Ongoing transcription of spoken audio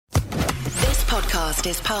podcast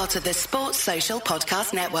is part of the Sports Social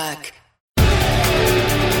Podcast Network.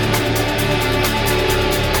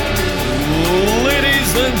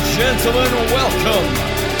 Ladies and gentlemen, welcome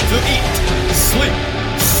to Eat, Sleep,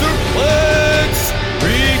 Suplex,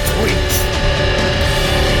 Retweet.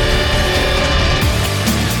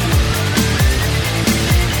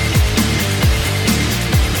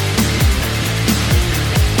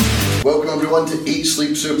 Welcome everyone to Eat,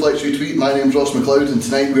 Sleep, Suplex, Retweet. My name's Ross McLeod, and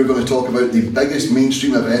tonight we're going to talk about the biggest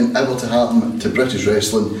mainstream event ever to happen to British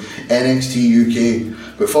wrestling, NXT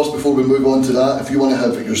UK. But first, before we move on to that, if you want to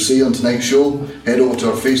have your say on tonight's show, head over to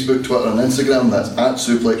our Facebook, Twitter and Instagram. That's at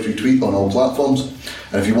Suplex Retweet on all platforms.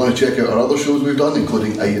 And if you want to check out our other shows we've done,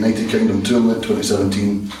 including a United Kingdom Tournament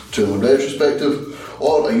 2017 Tournament retrospective,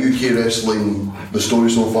 or a UK Wrestling The Story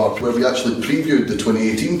So Far, where we actually previewed the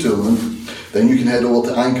 2018 tournament, then you can head over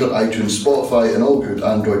to Anchor, iTunes, Spotify and all good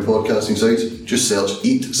Android podcasting sites. Just search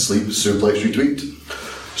Eat, Sleep, Suplex, Retweet.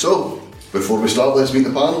 So, before we start, let's meet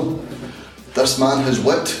the panel. This man has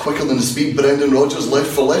whipped quicker than the speed Brendan Rodgers left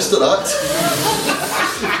for Leicester at.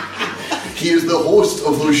 He is the host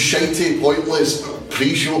of those shitey, pointless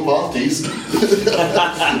pre-show parties. The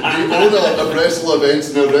owner of wrestling events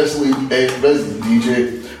and a wrestling resident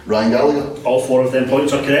DJ, Ryan Gallagher. All four of them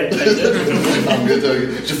points are correct. I'm good.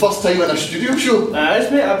 It's your first time in a studio show. It's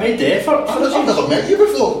mate, I've made the effort. I've never met you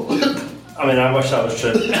before. I mean, I wish that was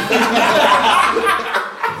true.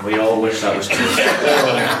 We all wish that was true.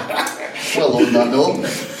 Well, on that note,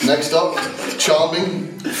 next up,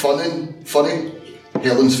 charming, funny,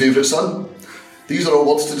 Helen's favourite son. These are all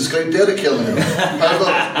words to describe Derek Kernan. However,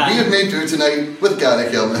 we have made do tonight with Gary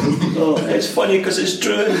Kernan. Oh, it's funny because it's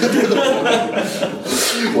true.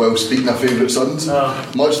 Well, speaking of favourite sons,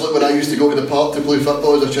 much like when I used to go to the park to play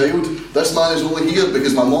football as a child, this man is only here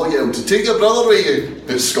because my mum yelled to take your brother with you.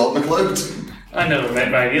 It's Scott McLeod. I never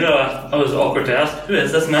met Ryan either. I was awkward to ask, who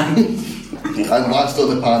is this man? And last on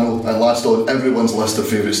the panel, and last on everyone's list of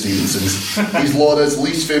favourite Stevensons, he's Laura's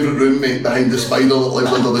least favourite roommate behind the spider that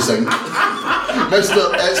lives under the sink.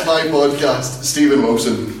 Mr. It's My Podcast, Stephen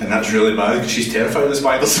Wilson. And that's really bad because she's terrified of the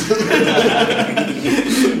spiders.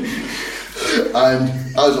 And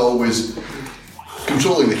as always,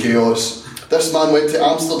 controlling the chaos, this man went to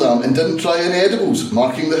Amsterdam and didn't try any edibles,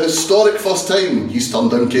 marking the historic first time he's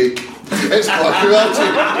turned down cake. It's Kwaku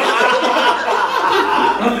Archie.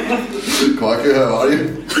 Kwaku, how are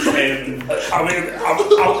you? I'm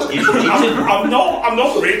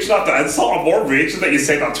not raging at the insult. I'm more raging that you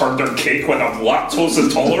said I turned down cake when I'm lactose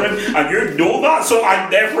intolerant, and you know that, so I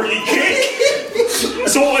never eat cake.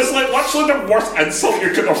 So it's like literally the worst insult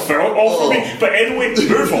you could have felt off of me. But anyway,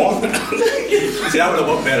 move on. See, that would have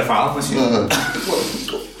worked better if Alan was here.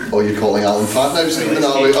 Oh, you're calling Alan fat now, Stephen? I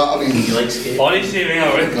mean, He likes cake. Body shaming,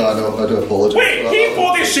 are we? I do apologise. Wait, he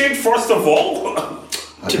body shamed first of all?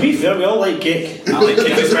 To be fair, we all like cake. I like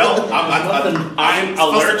cake as well. I'm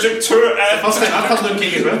allergic to it. First time I've turned down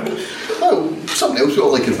cake as well. Well, something else we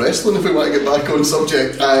all like is wrestling if we want to get back on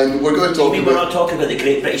subject, and we're going to talk Maybe we're about... not talking about the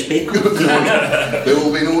Great British Bake Off. There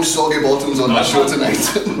will be no soggy bottoms on this show tonight.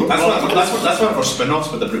 That's one of our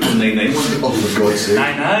spin-offs with the Brooklyn Nine-Nine one. Oh, for God's sake.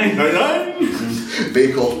 9-9.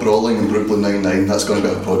 Bake Off, Brawling and Brooklyn Nine-Nine, that's going to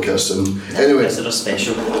be a podcast soon. Anyway. Is it a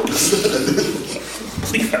special?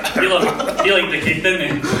 You like the cake, didn't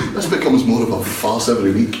you? This becomes more of a farce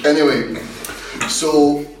every week. Anyway,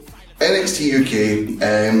 so NXT UK,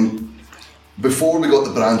 before we got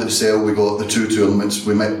the brand itself, we got the two tournaments.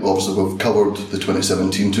 We've covered the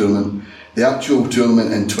 2017 tournament. The actual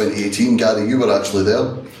tournament in 2018, Gary, you were actually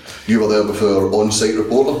there. You were there with our on-site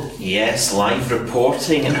reporter. Yes, live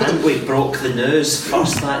reporting, and we broke the news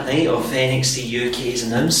first that night of NXT UK's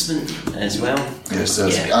announcement as well. Yes,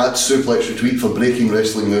 there's at Suplex Retweet for breaking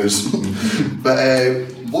wrestling news. But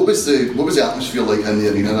what was the atmosphere like in the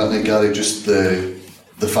arena that night, Gary? Just the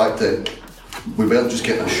fact that we weren't just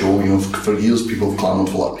getting a show. You know, for years people have clamoured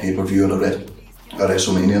for like pay-per-view or a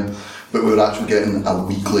WrestleMania, but we were actually getting a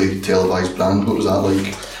weekly televised brand. What was that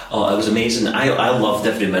like? Oh, it was amazing. I loved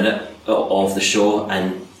every minute of the show,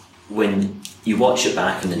 and when you watch it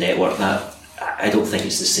back on the network, that I don't think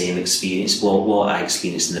it's the same experience. What I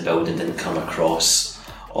experienced in the building didn't come across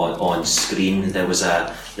on screen. There was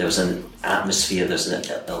an atmosphere, there's an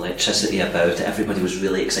electricity about it. Everybody was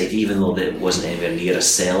really excited, even though it wasn't anywhere near a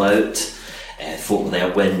sellout. Folk were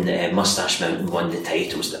there when Moustache Mountain won the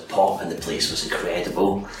titles. The pop in the place was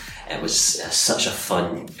incredible. It was such a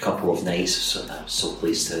fun couple of nights, so I'm so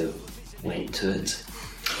pleased to went to it.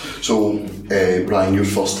 So, Ryan, your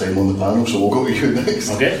first time on the panel, so we'll go to you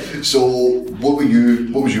next. Okay. So, what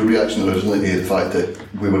was your reaction originally to the fact that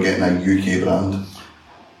we were getting a UK brand?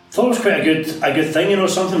 thought it was quite a good thing, you know,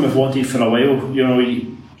 something we've wanted for a while. You know,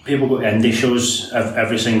 people go to indie shows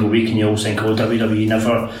every single week and you always think, oh, WWE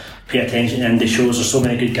never pay attention to indie shows, there's so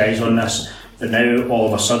many good guys on this. But now, all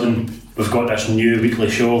of a sudden, we've got this new weekly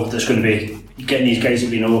show that's going to be getting these guys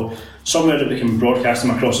that we know somewhere that we can broadcast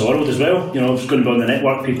them across the world as well. You know, it's going to be on the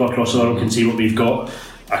network, people across the world can see what we've got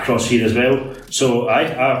across here as well. So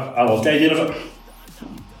I love the idea of it.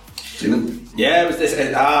 Stephen? Yeah,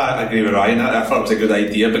 I agree with Ryan. I thought it was a good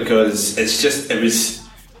idea because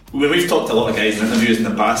we've talked to a lot of guys in interviews in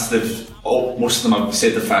the past. Most of them have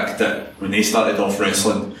said the fact that when they started off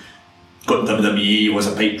wrestling, got WWE was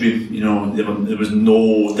a pipe dream. You know, there was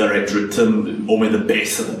no direct route to them. Only the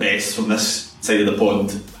best of the best from this side of the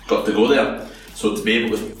pond got to go there. So to be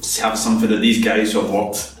able to have something that these guys who have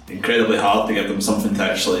worked incredibly hard to give them something to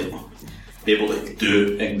actually be able to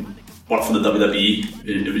do and work for the WWE,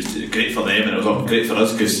 it was great for them and it was also great for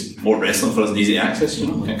us because more wrestling for us and easy access, you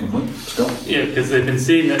know, can't complain. Yeah, because they've been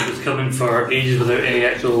saying that it was coming for ages without any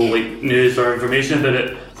actual news or information about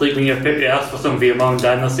it. It's like when you ask for something for your mum and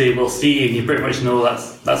dad, they'll say we'll see, and you pretty much know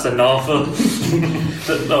that's enough. But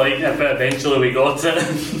eventually we got it.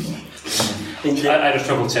 I just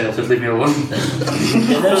troubled channel, so leave me alone.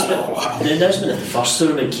 The announcement of the first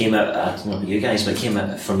tournament came out, I don't know about you guys, but came a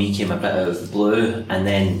bit out of the blue, and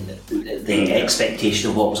then the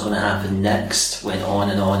expectation of what was going to happen next went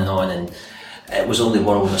on and on and on, and it was only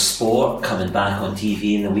World of Sport coming back on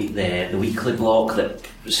TV in the weekly block that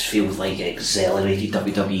feels like it accelerated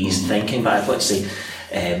WWE's thinking. But I've got to say,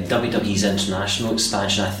 WWE's international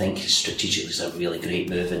expansion, I think, strategically is a really great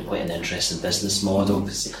move and quite an interesting business model.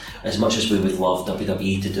 Because as much as we would love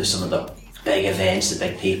WWE to do some of the big events, the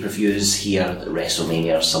big pay-per-views here at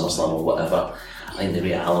WrestleMania or SummerSlam or whatever, I think the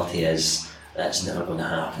reality is that's never going to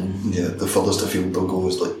happen. Yeah, the furthest afield they'll go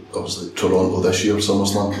is like obviously Toronto this year,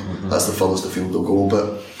 SummerSlam. That's the furthest afield they'll go.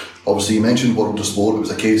 But obviously you mentioned World of Sport. It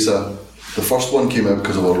was a case of the first one came out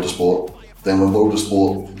because of World of Sport. Then when World of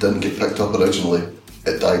Sport didn't get picked up originally,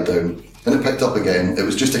 it died down. Then it picked up again. It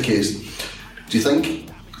was just a case. Do you think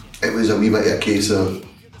it was a wee bit of a case of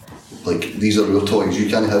like, these are your toys, you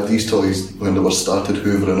can't have these toys when they were started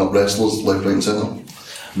hoovering up wrestlers left, right and centre?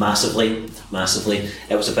 Massively.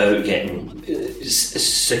 It was about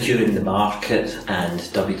securing the market, and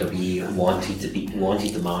WWE wanted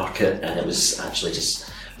the market, and it was actually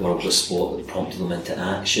just World of Sport that prompted them into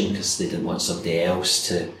action because they didn't want somebody else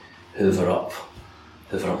to hoover up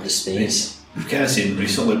the space. We've kind of seen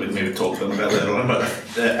recently, we maybe talked about it a bit later on, but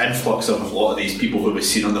the influx of a lot of these people who we've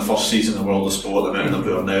seen on the first season of World of Sport, the amount of them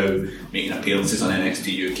who are now making appearances on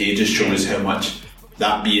NXT UK, just shows how much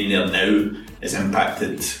that being there now is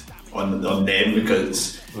impacted on them,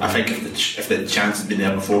 because I think if the chance had been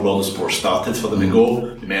there before World of Sport started for them to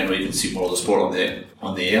go, we may not even see World of Sport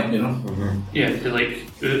on the air, you know? Yeah, like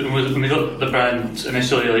when they got the brand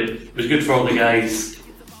initially, like it was good for all the guys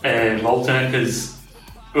involved in it, because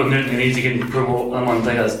well, no easy can promote them on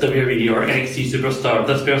things as WWE or NXT superstar,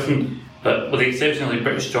 this person, but with the exception of like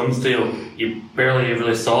British Strong Style, you barely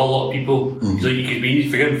really saw a lot of people. So you could be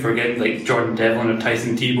forgetting like Jordan Devlin or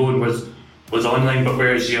Tyson T-Bone was online, but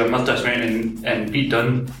whereas you have Mustache Mountain and Pete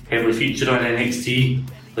Dunne heavily featured on NXT,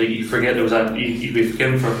 like you forget there was you'd be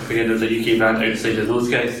forgiven for forgetting there was a UK brand outside of those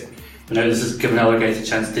guys. But now this is giving other guys a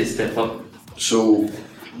chance to step up. So,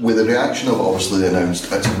 with the reaction of obviously they announced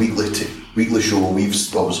it's a weekly show, we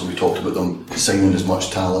talked about them signing as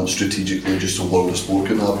much talent strategically just so World of Sport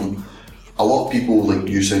couldn't happen. A lot of people, like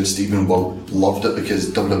you said, Stephen, loved it because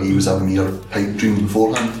WWE was a mere pipe dream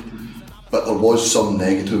beforehand. But there was some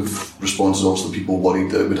negative responses. Obviously, people worried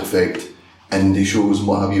that it would affect indie shows and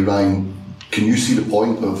what have you. Ryan, can you see the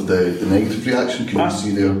point of the negative reaction? Can you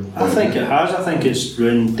see their point? I think it has. I think it's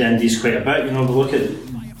ruined the indies quite a bit. You know, we look at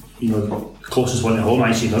the closest one at home,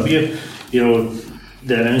 ICW. You know,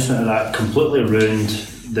 the announcement of that completely ruined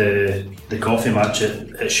the coffee match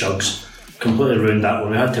at Shug's. Completely ruined that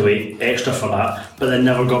one. We had to wait extra for that, but then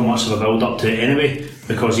never got much of a build up to it anyway,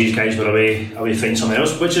 because these guys were away finding something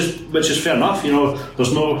else, which is fair enough. You know,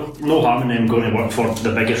 there's no harm in them going to work for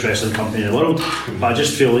the biggest wrestling company in the world. But I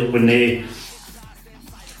just feel like when their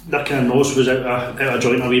kind of nose was out of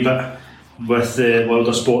joint a wee bit with the World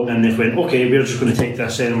of Sport, and they went, okay, we're just going to take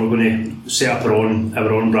this in and we're going to set up our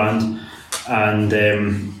own brand and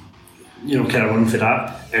kind of run for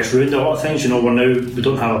that. It's ruined a lot of things. You know, we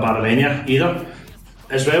don't have a Baromania either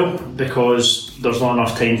as well, because there's not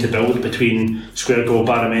enough time to build between Square Go,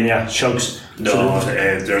 Baromania, Shugs. No,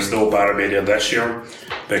 there's no Baromania this year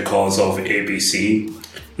because of ABC.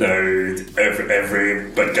 Now, every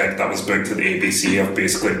big gig that was booked to the ABC have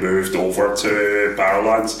basically moved over to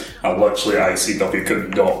Barrowlands, and literally ICW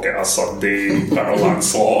could not get a Sunday Barrowlands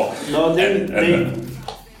slot. No,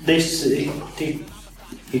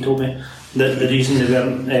 he told me that the reason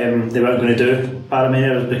they weren't going to do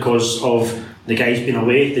Paramania was because of the guys being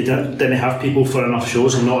away. They didn't have people for enough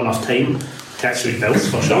shows and not enough time to actually build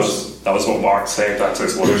for shows. That was what Mark said. That's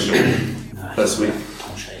his last show this week.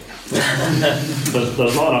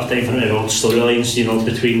 There's not enough time for any old storylines,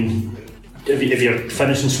 between if you're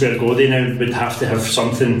finishing Square Go, they now would have to have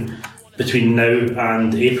something between now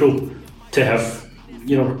and April to have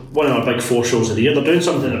one of our big 4 shows of the year. They're doing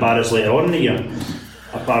something at the Barras later on in the year,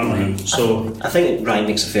 apparently. So I think Ryan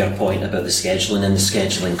makes a fair point about the scheduling, and the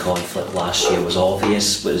scheduling conflict last year was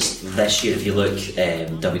obvious. Whereas this year, if you look,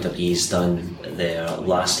 WWE's done their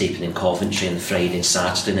last taping in Coventry on the Friday and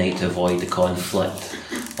Saturday night to avoid the conflict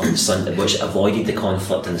on the Sunday, which avoided the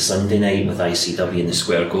conflict on the Sunday night with ICW in the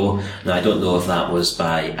Square Go. Now, I don't know if that was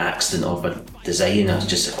by accident or by design, or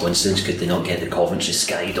just a coincidence. Could they not get the Coventry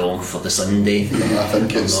Sky Dome for the Sunday? I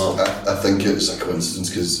think it's a coincidence,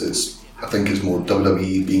 because I think it's more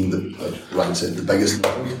WWE being like Ryan said, the biggest in the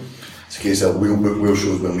world. It's a case of we'll book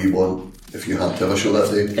shows when we want. If you have to have a show that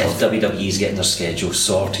day, if WWE's getting their schedule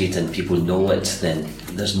sorted and people know it, then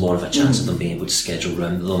there's more of a chance of them being able to schedule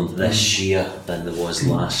around them this year than there was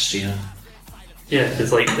last year. Yeah,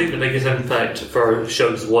 because I think the biggest impact for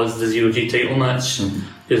Shugs was the 0G title match,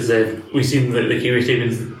 because we've seen that the Kiwi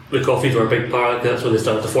tapings, the Coffees were a big part of it. That's where they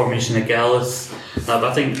started the formation of Gallus. But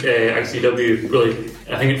I think ICW really,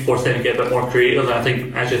 I think it forced them to get a bit more creative, and I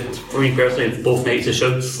think actually for me personally, both nights of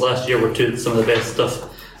Shugs last year were some of the best stuff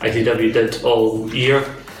ICW did all year.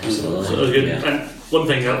 Absolutely. So it was good. Yeah. And one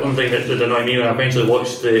thing that annoyed me when I eventually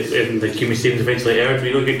watched the Kiwi tapings eventually aired,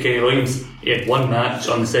 we look at Kenny Williams, he had one match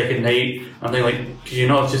on the second night. I'm thinking, like, could you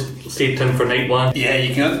not just saved him for night one? Yeah,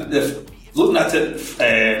 you can. Looking at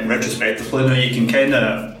it retrospectively now, you can kind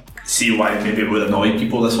of see why maybe it would annoy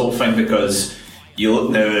people, this whole thing, because you look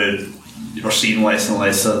now, we're seeing less and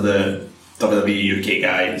less of the WWE UK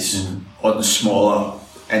guys on the smaller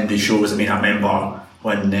indie shows. I mean, I remember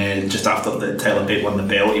when just after the Tyler Bate won the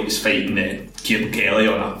belt, he was fighting Kieran Kelly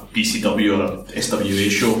on a BCW or a SWA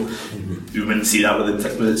show. You wouldn't see that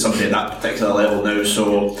with somebody at that particular level now.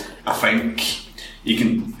 So I think you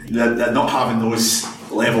can, they're not having those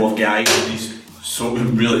level of guys in these so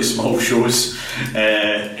really small shows.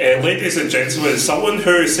 Ladies and gentlemen, someone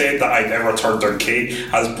who said that I never turned down Kate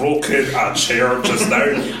has broken a chair just now,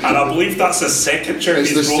 and I believe that's the second chair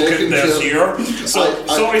he's broken this year. So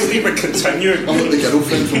Stephen, continuing. I'm like the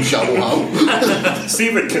girlfriend from Shallow Hal.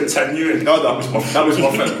 Stephen, continuing. No, that was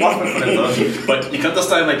worth it. But you can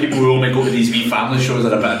understand why people who only go to these wee family shows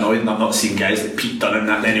are a bit annoyed, and I'm not seeing guys like Pete Dunne and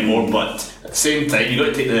that anymore. But at the same time, you got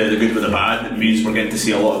to take the good with the bad. It means we're getting to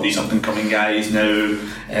see a lot of these up and coming guys now.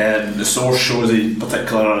 The Source shows in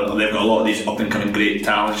particular, they've got a lot of these up and coming great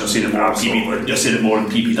talents. You're seeing it more on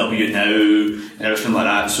PPW now and everything like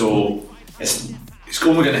that. So it's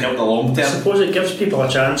only going to help the long term. I suppose it gives people a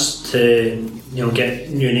chance to get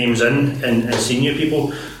new names in and see new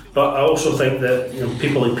people. But I also think that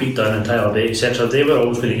people like Pete Dunne and Tyler Bate, etc., they were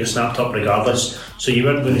always going to get snapped up regardless. So you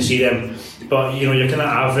weren't going to see them. But your kind of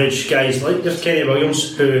average guys like just Kenny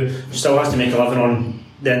Williams, who still has to make a living on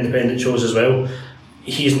the independent shows as well.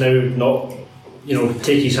 He's now not,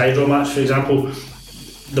 take his Hydro match for example.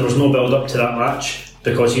 There was no build up to that match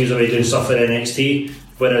because he was already doing stuff at NXT.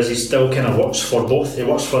 Whereas he still kind of works for both. He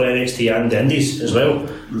works for NXT and Indies as well.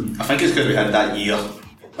 I think it's because we had that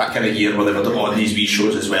kind of year where they were on these wee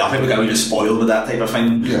shows as well. I think we got a wee bit spoiled with that type of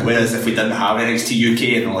thing. Yeah. Whereas if we didn't have NXT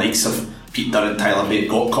UK and the likes of Pete Dunne and Tyler Bate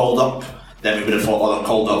got called up, then we would have thought, they're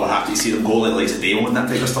called up, we're happy to see them go, like the likes of Damo and that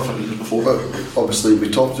type of stuff like we did before. But obviously, we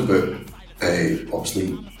talked about,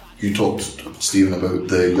 you talked, Stephen, about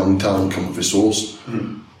the young talent coming for Source.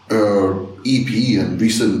 Our EP and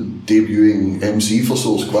recent debuting MC for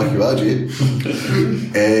Source, Quacky Raji.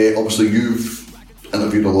 Obviously, you've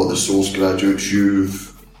interviewed a lot of the Source graduates, you've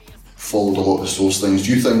followed a lot of the Source things.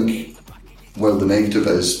 Do you think, well, the negative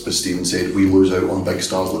is, as Stephen said, we lose out on big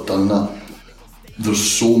stars like done that?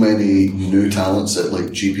 There's so many new talents at like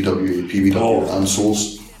GPW, PBW and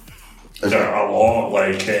Source. There are a lot,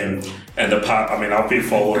 like in the past. I mean, I've been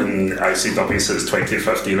following ICW since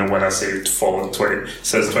 2015, and when I say following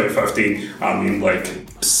since 2015, I mean like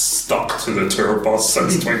stuck to the tour bus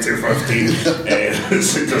since 2015.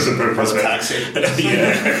 It doesn't put perspective.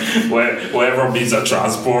 Yeah, whatever means of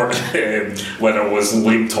transport, whether it was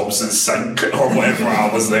Lake Thompson Sink or whatever,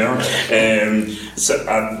 I was there. So,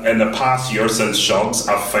 and in the past year since Shugs,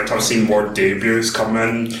 I think I've seen more debuts come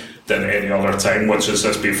in than any other time, which has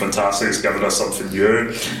just been fantastic. It's given us something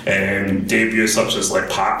new. Debuts such as like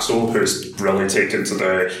Paxo, who's really taken to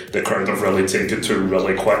the crowd have really taken to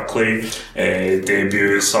really quickly.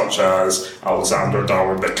 Debuts such as Alexander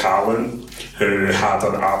Darwin McCallum, who had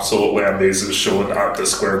an absolutely amazing showing at the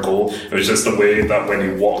square goal. It was just the way that when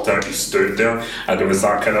he walked out, he stood there, and there was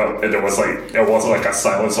that kind of, and it wasn't like a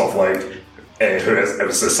silence of like, it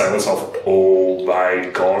was the silence of oh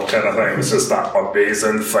my god kind of thing. It was just that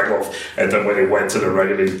amazing thing of, and then when he went to the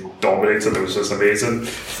ring and he dominated, it was just amazing. I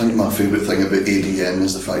think my favourite thing about ADM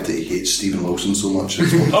is the fact that he hates Stephen Wilson so much.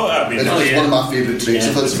 It's one, it's one of my favourite traits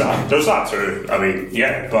of his. There's that too. I mean,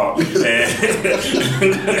 yeah, but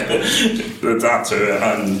that too,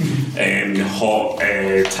 and hot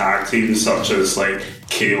tag teams such as like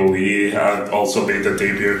KOE also made the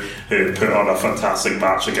debut, who put on a fantastic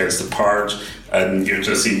match against the Purge, and you're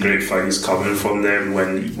just seeing great things coming from them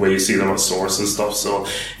when you see them at Source and stuff. So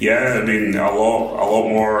yeah, I mean a lot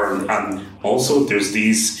more, and also there's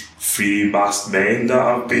these 3 masked men that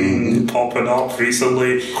have been popping up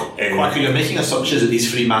recently. Quacker, you're making assumptions that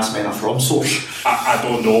these 3 masked men are from Source. I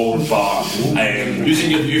don't know, but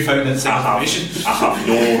using your newfound information,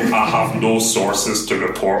 I have no sources to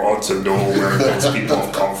report on to know where those people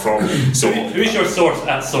have come from. So who's your source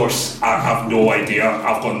at Source? I have no idea.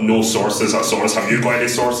 I've got no sources at Source. Have you got any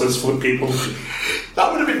sources for people?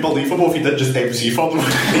 That would have been believable if you did just MC for them.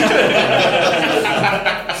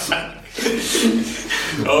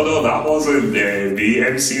 Oh no, that wasn't me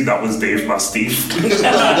MC, that was Dave Mastiff. Yes,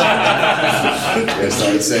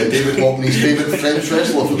 that's David Hockney's favourite French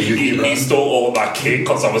wrestler for the UK brand. He stole all my cake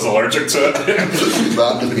because I was allergic to it.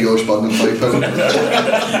 Wrapped the brioche bun in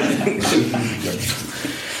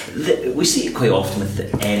 £5. We see it quite often with the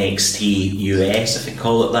NXT US, if you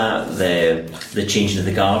call it that, the changing of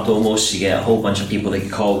the guard almost. You get a whole bunch of people that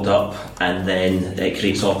get called up, and then it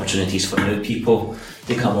creates opportunities for new people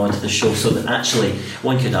to come onto the show. So that actually,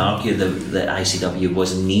 one could argue that ICW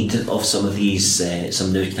was in need of some of these,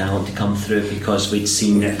 some new talent to come through, because we'd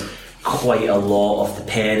seen quite a lot of the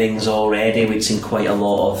pairings already. We'd seen quite a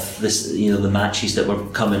lot of this, the matches that were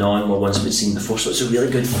coming on were ones we'd seen before. So it's a really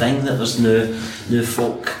good thing that there's new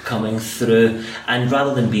folk coming through. And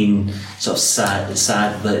rather than being sort of sad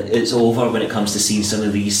that it's over when it comes to seeing some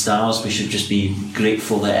of these stars, we should just be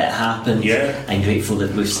grateful that it happened, and grateful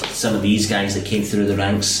that with some of these guys that came through the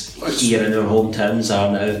ranks here in our hometowns are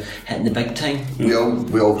now hitting the big time. We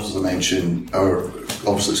obviously mention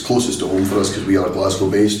obviously it's closest to home for us because we are Glasgow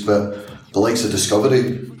based, but the likes of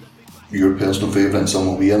Discovery, your personal favourite and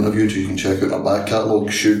someone we interviewed, who you can check out our back catalogue,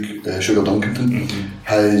 Sugar Dunkerton,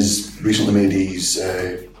 has recently made his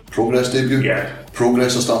Progress debut.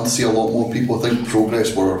 Progress are starting to see a lot more people. I think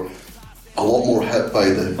Progress were a lot more hit by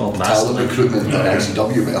the talent recruitment than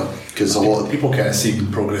ICW were, because a lot of people kind of see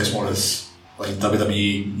Progress more as like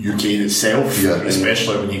WWE UK in itself,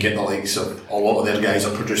 especially when you get the likes of a lot of their guys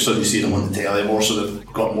are producers. You see them on the telly more, so they've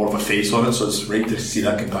got more of a face on it. So it's right to see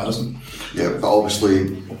that comparison. Yeah, but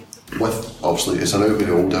obviously it's an out with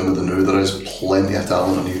the old, down with the new. There is plenty of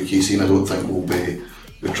talent on the UK scene. I don't think we'll be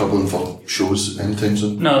troubling for shows anytime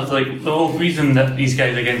soon. No, it's like the whole reason that these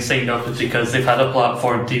guys are getting signed up is because they've had a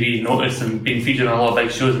platform to be noticed and been featured on a lot of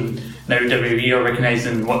big shows, and now WWE are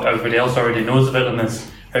recognising what everybody else already knows about them as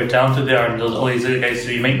how talented they are, and there's all these other guys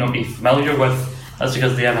who you might not be familiar with. That's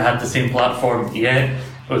because they haven't had the same platform yet.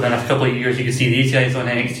 But within a couple of years you can see these guys on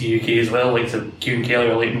NXT UK as well, like Kieran Kelly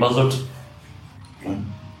or Leighton Buzzard.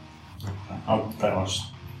 I'm pretty much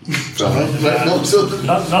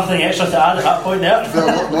nothing extra to add at that point there.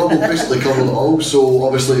 No, we'll basically cover it all. So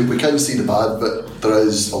obviously we can see the bad, but there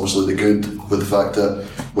is obviously the good with the fact that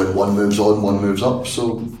when one moves on, one moves up.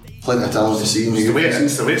 So plenty of talent to see in the UK.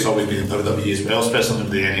 It's the way it's always been in WWE as well, especially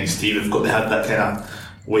with the NXT. They had that kind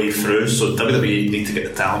of way through, so WWE need to get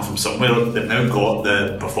the talent from somewhere. They've now got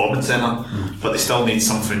the Performance Centre, but they still need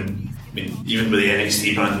something. I mean, even with the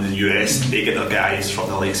NXT brand in the US, they get their guys from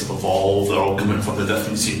the likes of Evolve. They're all coming from the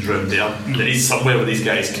different scenes around there. There is somewhere where these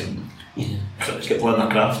guys can get to learn their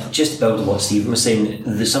craft. Just to build on what Stephen was saying,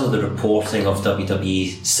 some of the reporting of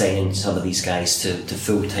WWE signing some of these guys to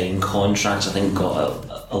full-time contracts, I think got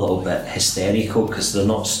a little bit hysterical, because they're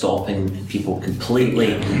not stopping people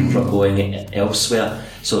completely from going elsewhere.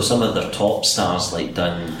 So some of their top stars like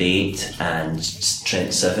Dunn Bate and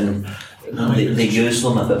Trent Seven, they use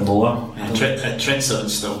them a bit more. Trent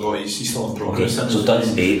Seven's still got, he's still in progress. Okay. So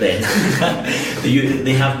Dunn Bate then,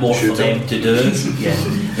 they have more for them to do.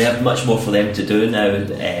 They have much more for them to do now.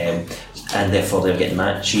 and therefore they're getting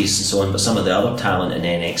matches and so on. But some of the other talent in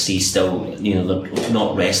NXT still, they're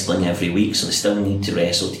not wrestling every week, so they still need to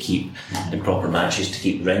wrestle to keep in proper matches, to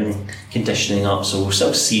keep ring conditioning up. So we'll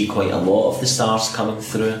still see quite a lot of the stars coming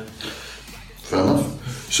through. Fair enough.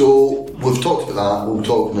 So we've talked about that. We'll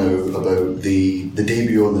talk now about the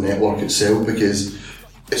debut on the network itself, because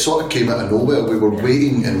it sort of came out of nowhere. We were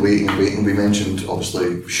waiting and waiting and waiting. We mentioned,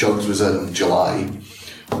 obviously, Shugs was in July.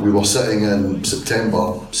 We were sitting in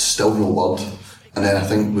September, still no word. And then I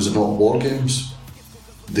think, was it not War Games?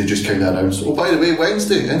 They just kind of announced, oh, by the way,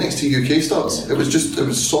 Wednesday, NXT UK starts. It was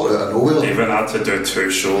sort of out of nowhere. They even had to do 2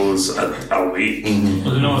 shows a week.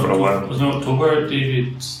 Was it not October,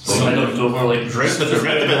 David? October, like, Was it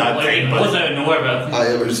out of nowhere, but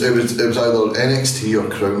It was either NXT or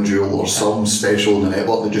Crown Jewel or some special in the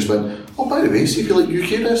network that just went, oh, by the way, see if you like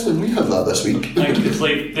UK wrestling, we had that this week. it's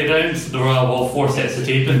like they announced there were all 4 sets of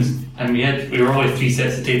tapings, and we were only 3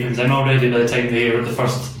 sets of tapings in already by the time they aired the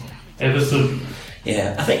first episode.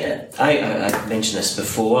 Yeah, I think I mentioned this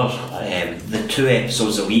before. The 2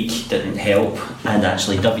 episodes a week didn't help, and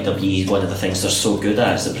actually WWE, one of the things they're so good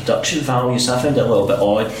at is the production value. So I found it a little bit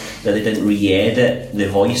odd that they didn't re-edit the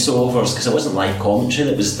voiceovers, because it wasn't live commentary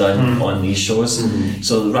that was done on these shows.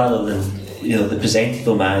 So rather than they presented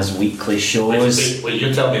them as weekly shows. Wait,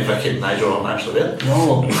 you tell me Vicky and Nigel aren't actually there?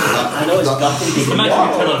 No, I know it's gutting.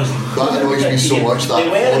 That annoys me so much. That they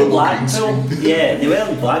were in horrible Blackpool. green screen. Yeah, they were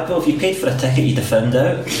in Blackpool. If you paid for a ticket, you'd have found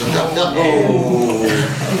out.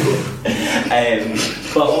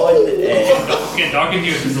 But on Get dark in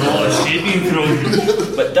here, there's a lot of shade being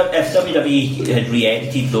thrown. But if WWE had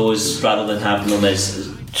re-edited those rather than having them as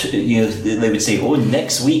they would say, oh,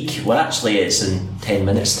 next week, well actually it's in 10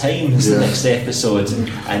 minutes time is the next episode.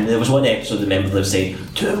 And there was one episode, I remember them saying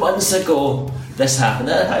 2 months ago this happened.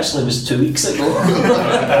 That actually was 2 weeks ago.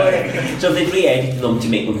 So if they'd re-edited them to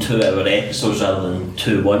make them 2-hour episodes rather than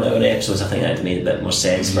 2 1-hour episodes, I think that would have made a bit more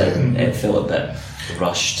sense, but it felt a bit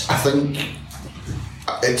rushed. I think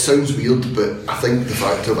it sounds weird, but I think the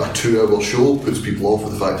fact of a 2-hour show puts people off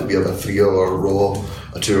with the fact that we have a 3-hour Raw,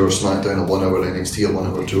 a 2-hour SmackDown, a 1-hour NXT, a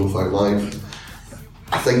 1-hour 205 Live.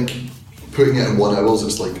 I think putting it in 1 hour,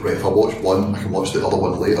 it's like, right, if I watch one, I can watch the other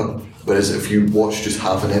one later. Whereas if you watch just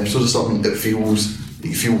half an episode of something, you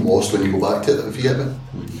feel lost when you go back to it, if you get me.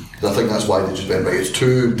 And I think that's why they just went, right, it's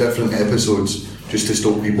 2 different episodes just to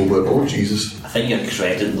stop people going, oh Jesus. I think you're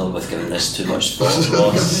crediting them with giving this too much thought,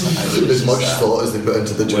 Ross. As much thought as they put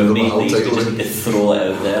into the Jinder Mahal title. Just need to throw it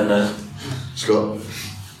out there now. Scott?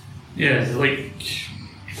 Yeah, it's like,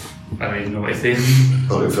 I don't even know what to say.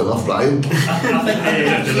 Alright, fair enough, Brian.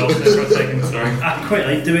 I quite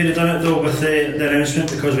liked the way they done it though with the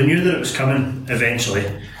announcement, because we knew that it was coming eventually.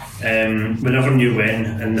 We never knew when,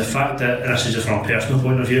 and the fact that, and this is just from a personal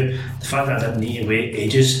point of view, the fact that I didn't need to wait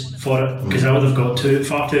ages for it, because I would have got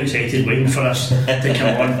far too excited waiting for us to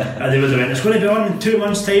come on, and they would have went, it's going to be on in 2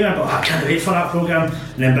 months time. I'd be like, I can't wait for that programme,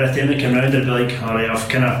 and then by the time they came round, I'd be like, alright, I've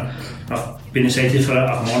been excited for it,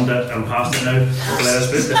 I've mourned it, I'm past it now.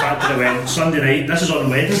 Whereas with the fact that it went Sunday night, this is on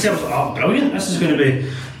Wednesday, I was like, oh brilliant, this is going to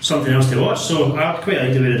be something else to watch. So I quite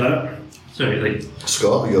like the way they done it. Sorry, like,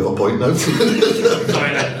 Scott, you have a point now.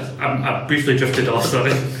 sorry, I briefly drifted off,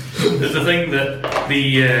 sorry. There's the thing that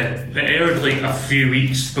it aired like a few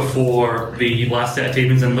weeks before the last set of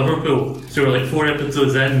tapings in Liverpool. So we're like 4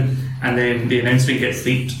 episodes in, and then the announcement gets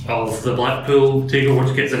leaked of the Blackpool takeover,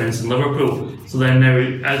 which gets announced in Liverpool. So then now,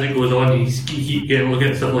 as it goes on, you keep looking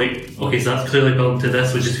at stuff like, okay, so that's clearly built to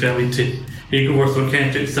this, which is going to lead to takeover. So it kind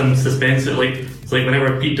of took some suspense. It's like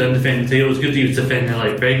whenever Pete Dunne defended the title, it was good he was defending it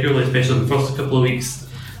like regularly, especially in the first couple of weeks.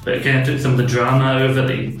 But it kind of took some of the drama out of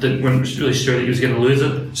it, that you weren't really sure that he was going to lose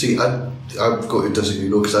it. See, I've got to disagree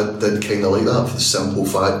though, because I did kind of like that for the simple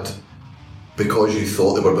fact, because you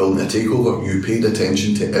thought they were building a takeover, you paid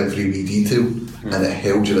attention to every wee detail, and it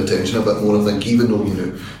held your attention a bit more. I think, even though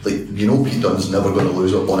you know Pete Dunne's never going to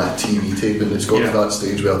lose it on a TV tape, and it's got to that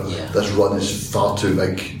stage where this run is far too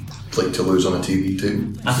big to lose on a TV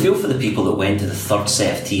tape. I feel for the people that went to the third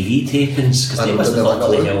set of TV tapings, because they must have thought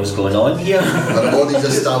what the hell was going on here. And all these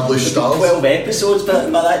established stars. 12 episodes by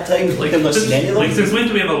that time, they've not seen any of them. Like, since when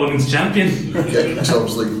do we have a women's champion? Yeah, so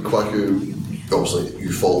obviously Kwaku, obviously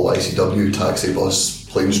you follow ICW, Taxi Bus,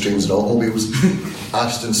 Planes, Trains and Automobiles.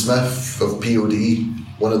 Ashton Smith of POD,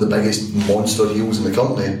 one of the biggest monster heels in the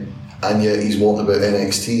company, and yet he's walking about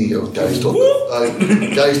NXT. Guys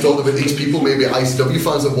talking about these people, maybe ICW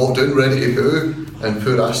fans that walked in ready to boo, and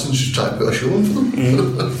poor Ashton's just trying to put a show on for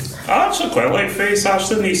them. I actually quite like Face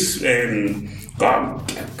Ashton. He's got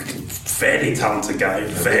a very talented guy,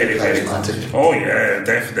 very charismatic. Oh yeah,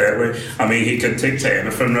 definitely. I mean, he can take to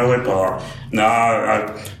anything really, but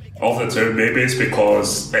Of the two, maybe it's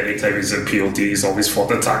because anytime he's in POD, he's always fought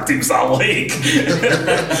the tag teams I like. To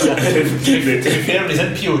be fair, when he's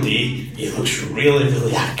in POD, he looks really,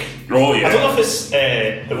 really hack. Oh yeah. I don't know if it's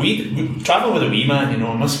the wee traveling with the wee man, you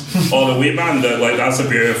know, must. Oh, the wee man, that's the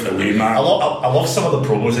beauty of the wee man. I love some of the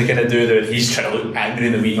promos they kind of do. That he's trying to look angry,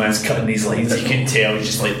 and the wee man's cutting these lines. You can tell he's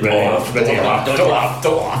just like, don't laugh.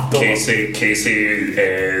 Casey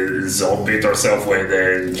zombied herself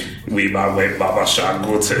when wee man went Mama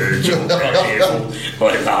Shango to Joe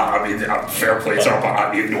like that. I mean, fair play to her, but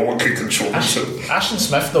I mean, no one can control him. Ashton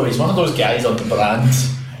Smith, though, he's one of those guys on the brand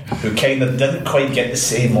who kind of didn't quite get the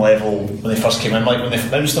same level when they first came in. Like when they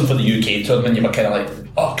announced him for the UK tournament, you were kind of like,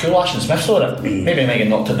 oh cool, Ashton Smith's on it. Maybe Megan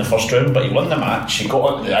knocked it in the first round, but he won the match, he got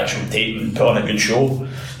onto the actual tape and put on a good show.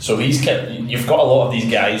 So you've got a lot of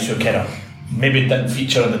these guys who kind of maybe didn't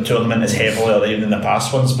feature in the tournament as heavily or even in the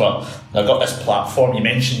past ones, but they've got this platform. You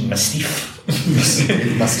mentioned Mystique.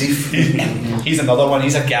 He's another one.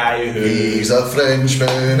 He's a guy who... He's a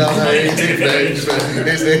Frenchman, a mighty Frenchman.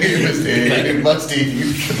 His name is Dave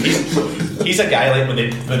Mystique. He's a guy, like,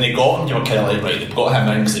 when they got him, you were kind of like, right, they've got him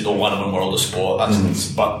in because they don't want him in World of Sport.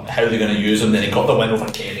 But how are they going to use him? Then he got the win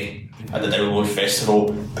over Kenny at the Download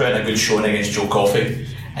Festival, put in a good showing against Joe Coffey,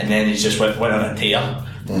 and then he's just went on a tear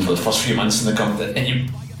for the first few months in the company.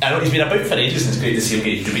 And I know he's been about for ages, and it's great to see him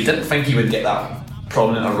get injured. We didn't think he would get that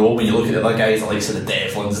prominent a role when you look at the other guys, the likes of the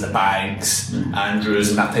Devlins, the Banks, Andrews,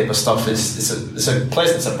 and that type of stuff. It's a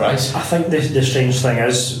pleasant surprise. I think the strange thing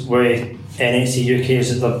is with NXT UK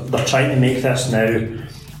is that they're trying to make this now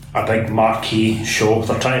a big marquee show.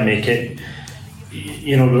 They're trying to make it,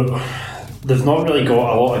 you know, they've not really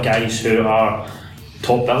got a lot of guys who are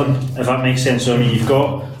top billing, if that makes sense. So I mean, you've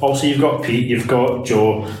got Pete, you've got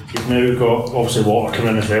Joe, you've now got obviously Walter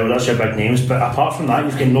coming in as well. That's your big names, but apart from that,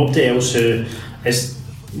 you've got nobody else who is,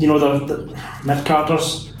 you know, the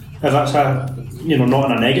mid-carders, if that's not in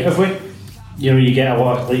a negative way. You know, you get a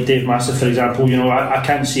lot of, like Dave Mastiff, for example, you know, I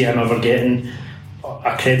can't see him ever getting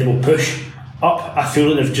a credible push up. I feel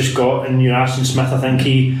that they've just got, and you know, Ashton Smith, I think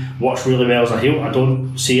he works really well as a heel. I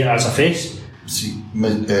don't see it as a face. See,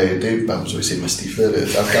 Dave, I'm sorry to say Mystique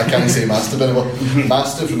there. I can't say Mastiff anymore.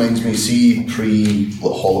 Mastiff reminds me, see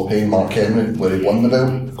Hall of Fame Mark Henry, where he won the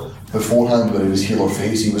belt. Beforehand, where he was heel or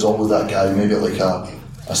face, he was always that guy, maybe like a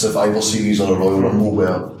Survivor Series or a Royal Rumble,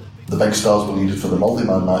 where the big stars were needed for the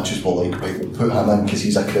multi-man matches, were like, right, we'll put him in because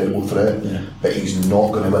he's a credible threat, but he's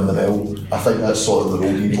not going to win the belt. I think that's sort of the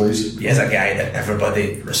role he plays. He is a guy that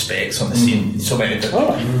everybody respects on the scene. So many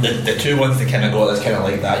the two ones that kind of got that's kind of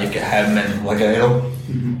like that. You've got him and Ligero.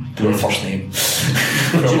 Poor first name.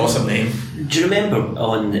 Poor awesome name. Do you remember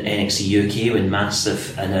on NXT UK when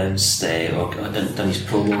Mastiff announced or done his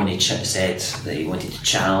promo and he said that he wanted to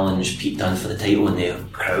challenge Pete Dunne for the title, and the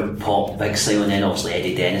crowd popped big style, and then obviously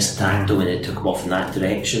Eddie Dennis attacked him and it took him off in that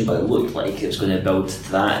direction, but it looked like it was going to build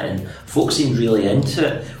to that, and folks seemed really into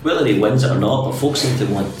it, whether he wins it or not, but folks seemed to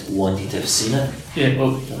wanted to have seen it. Yeah,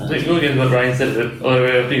 well, like going against what Ryan said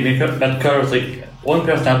about the mid-card, like one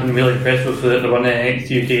person I've been really impressed with the run in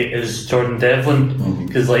NXT UK is Jordan Devlin,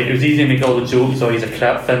 because like it was easy to make all the jokes, oh he's a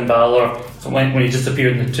crap Finn Balor, when he just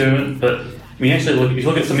appeared in the tournament, but when you actually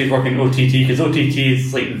look at somebody working OTT, because OTT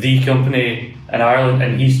is like the company in Ireland,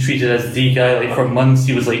 and he's treated as the guy. Like for months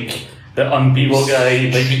he was like the unbeatable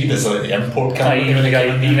guy, like there's like the import company, the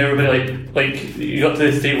guy beating everybody. Like you got to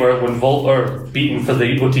the state where when Walter beat him for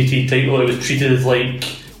the OTT title, it was treated as like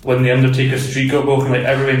when the Undertaker's streak got broken, like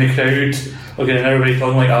everybody in the crowd. Okay, and everybody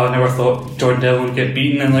talking like, oh, I never thought Jordan Devlin would get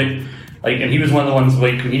beaten, and and he was one of the ones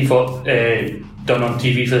like when he fought done on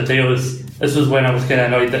TV for the title. This was when I was kind of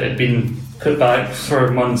annoyed that it had been put back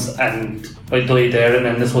for months and like delayed there, and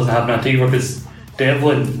then this wasn't happening on TV, because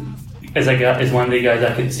Devlin is one of the guys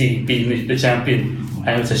I could see beating the champion,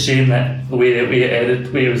 and it's a shame that the way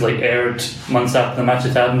it was like aired months after the match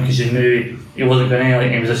had happened, because you knew he wasn't going to,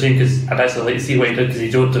 like, it was a shame, because I'd actually like to see what he did, because he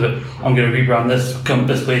joked about, I'm going to rebrand this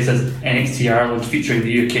place as NXT Ireland featuring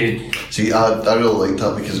the UK. See, I really like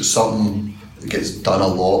that, because it's something that gets done a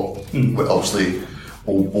lot. But obviously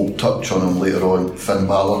we'll touch on him later on, Finn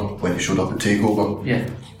Balor, when he showed up at TakeOver. Yeah.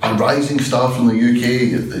 A rising star from the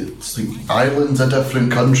UK. It's like Ireland's a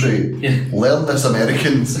different country. Yeah. Learn this,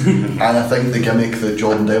 Americans. And I think the gimmick that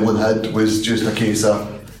Jordan Devlin had was just a case of,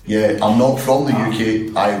 yeah, I'm not from the UK,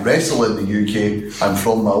 I wrestle in the UK, I'm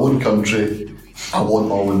from my own country, I want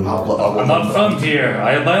my own... I'm not from here,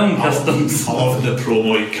 I have my own customs. I love the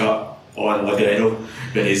promo he cut on Ligero,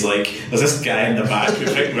 where he's like, there's this guy in the back with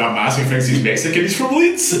a mask who thinks he's Mexican, he's from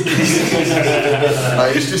Leeds.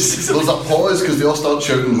 It's just, there's a pause because they all start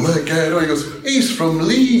shouting Ligero. He goes, he's from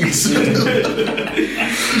Leeds.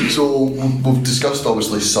 So we've discussed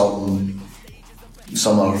obviously some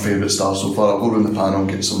of our favourite stars so far. I'll go around the panel and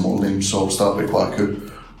get some more names. So I'll start with Kwaku.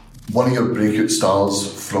 One of your breakout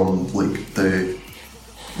stars from like the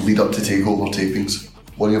lead up to takeover tapings.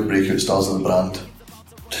 One of your breakout stars of the brand.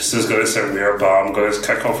 This is going to sound weird, but I'm going to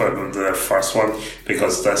kick off with the first one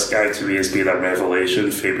because this guy to me has been a revelation,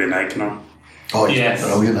 Fabian Eichner. Oh, he's been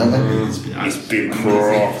brilliant, hasn't he? He's been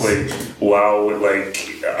properly wow.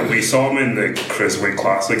 Like, we saw him in the Cruiserweight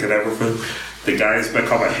Classic and everything. The guy's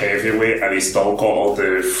become a heavyweight and he's still got all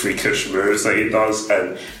the freakish moves that he does,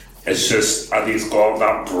 and it's just, and he's got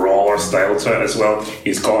that brawler style to it as well.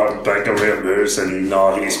 He's got a big array of moves, and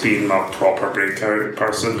he's been a proper breakout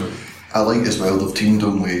person. I like as well they've teamed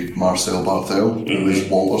him with Marcel Barthel, who is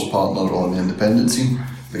Walter's partner on the independent scene,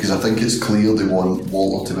 because I think it's clear they want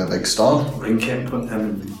Walter to be a big star. Ring Kemp put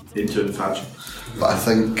him into the faction. But I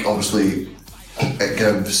think obviously it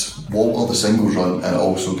gives Walter the singles run, and it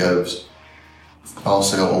also gives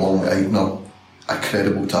Marcel along with Eichner a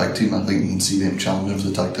credible tag team. I think you can see them challenging for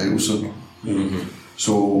the tag title soon.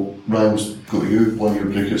 So Ryan's go to you, one of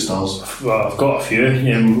your breakout stars. Well, I've got a few.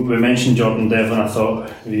 We mentioned Jordan Devlin. I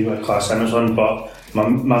thought we were a class image one, but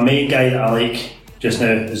my main guy that I like just now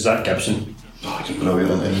is Zach Gibson. Oh, he's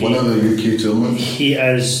brilliant. And one of the UK tournament. He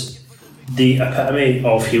is the epitome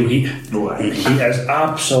of heel heat. He is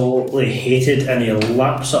absolutely hated, and he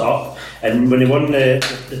laps it up. And when he won the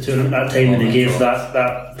tournament that time, and he gave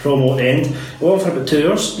that promo at the end, it went for about 2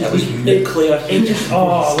 hours. It was nuclear. It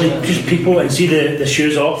just people and see the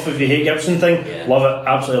shoes off if you hate Gibson thing. Yeah. Love it,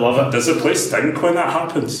 absolutely love it. Does the place stink when that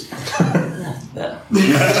happens?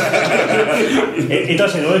 He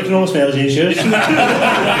doesn't know, he can almost smell his own shoes.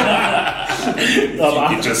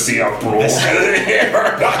 You just see a brawl in here.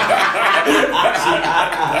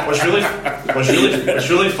 What's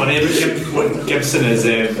really funny about Gibson is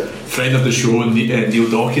friend of the show, Neil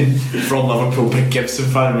Dawkin from Liverpool, big Gibson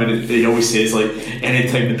fan, and he always says like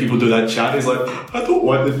anytime that people do that chat, he's like, I don't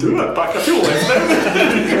want to do it back, I feel left out.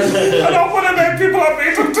 I don't want to make people I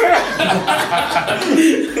made them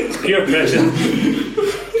do. Pure pressure.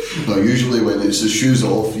 No, usually when it's the shoes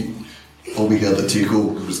off, all we hear the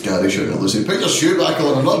takeover was Gary shouting at Lucy, put your shoe back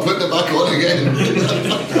on, I'm not putting it back on again.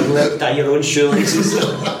 Looked at your own shoelaces.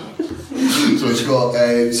 So it's got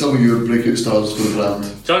some of your breakout stars for the brand.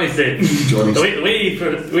 Johnny said, Johnny. the way you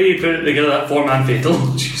put it together, that 4-man fatal.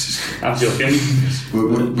 Jesus. I'm joking.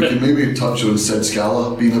 We can maybe touch on Sid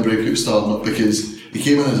Scala being a breakout star, not because he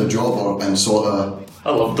came in as a jobber and sort of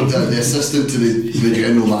I loved him. the assistant to the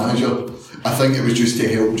general manager. I think it was just to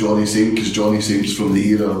help Johnny Saint, because Johnny Saint's from the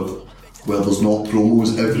era where there's not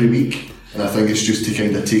promos every week, and I think it's just to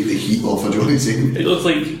kind of take the heat off of Johnny Saint. It looks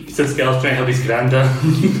like Sid Scala's trying to help his granddad.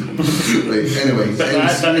 Right, anyway.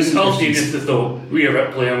 But it's all genius though. Rhea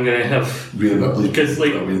Ripley, I'm going to have. Rhea Ripley. Because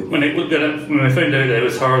like when I looked at it, when I found out that it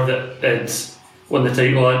was her that had won the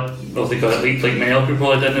title, I obviously got it leaked like many other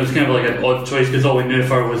people I didn't. It was kind of like an odd choice because all we knew of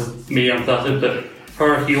her was Mae Young Classic, but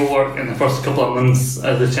her heel work in the first couple of months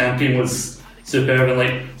as the champion was superb, and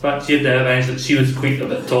like in fact she had the advantage that she was quite a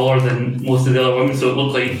bit taller than most of the other women, so it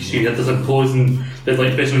looked like she had this pose, and there's like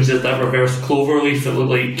especially when she did that reverse clover leaf, it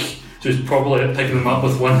looked like she was probably picking them up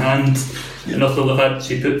with one hand. And also the fact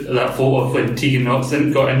she put that photo of when Tegan Knox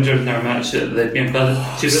got injured in their match at the Being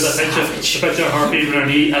Planet, she did that picture of her being her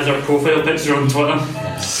knee as her profile picture on Twitter.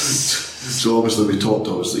 So obviously we talked,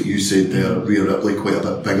 obviously you said there, Rhea Ripley quite a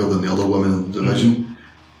bit bigger than the other women in the division.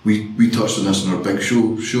 We touched on this in our Big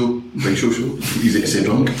Show, easy to say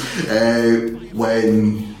drunk.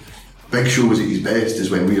 When Big Show was at his best is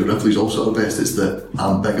when Rhea Ripley's also at her best. It's that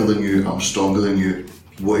I'm bigger than you, I'm stronger than you,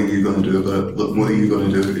 what are you going to do about it? What are you going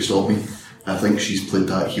to do to stop me? I think she's played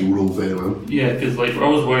that heel role very well. Yeah, because like we're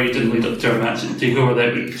always worried in the lead up to her match at TakeOver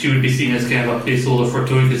that she would be seen as kind of a placeholder for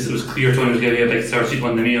Tony, because it was clear Tony was going to be a big star. She'd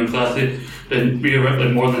won the Mae Young Classic. Then Rhea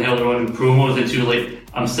Ripley more than held her on in promos, and she was like,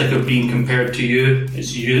 I'm sick of being compared to you,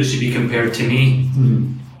 it's you that should be compared to me.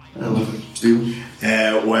 Steve?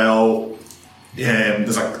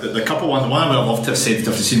 There's a couple ones. One I would have loved to have said if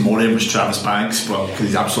I've seen more of him was Travis Banks, because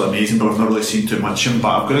he's absolutely amazing, but I've not really seen too much of him. But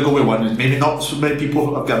I'm going to go with one, maybe not so many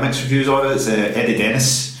people have got mixed reviews on it, it's Eddie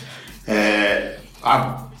Dennis. Hear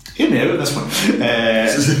me out on this one.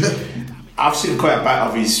 I've seen quite a bit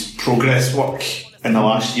of his progress work in the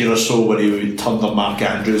last year or so where he turned on Mark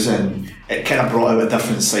Andrews, and it kind of brought out a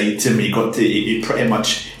different side to him. He got to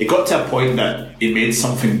a point that he made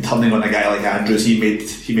something turning on a guy like Andrews. He made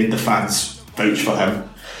the fans vouch for him.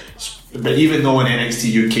 But even though in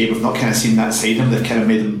NXT UK we've not kind of seen that side of him, they've kind of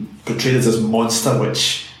made him portrayed as this monster,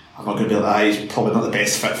 which I'm not going to be like, he's probably not the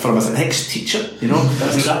best fit for him as an ex-teacher, you know.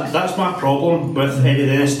 That's my problem with Eddie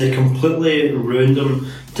Dennis. They completely ruined him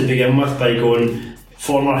to begin with by going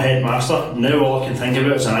former headmaster. Now all I can think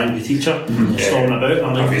about is an angry teacher storming about. And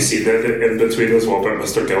I'm like, have you seen that in between as well about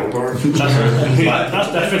Mr. Gilbert?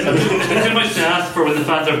 that's different. It's too much to ask for when the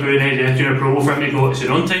fans are booing Eddie after a promo for him to go, it's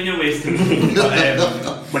your own time you're wasting.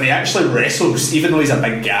 But when he actually wrestles, even though he's a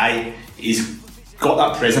big guy, he's got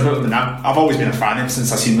that presence about him, and I've always been a fan of him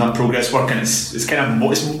since I've seen that progress work, and it's kind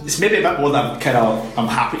of it's maybe a bit more that I'm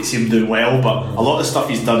happy to see him doing well, but a lot of the stuff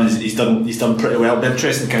he's done pretty well. It'll be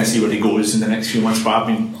interesting to kind of see where he goes in the next few months, but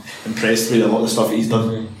I've been impressed with a lot of the stuff that he's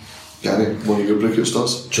done. Gary, one of your breakout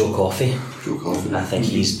stars? Joe Coffey. I think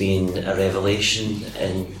he's been a revelation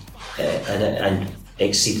and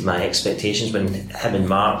exceeded my expectations when him and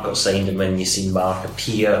Mark got signed, and when you seen Mark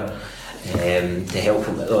appear to help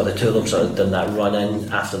him, the two of them sort of done that run in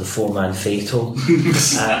after the 4-man fatal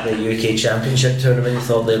at the UK Championship tournament. You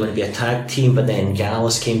thought they were going to be a tag team, but then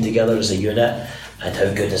Gallus came together as a unit, and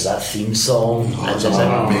how good is that theme song?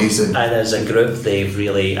 Amazing. And as a group, I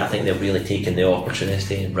think they've really taken the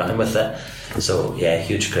opportunity and ran with it. So yeah,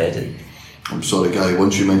 huge credit. I'm sorry, Gary,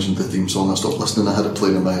 once you mentioned the theme song I stopped listening. I had it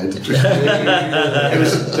playing in my head. It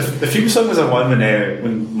was the theme song was the one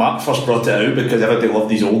when Mark first brought it out, because everybody loved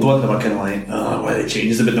these old ones. They were kind of like, why they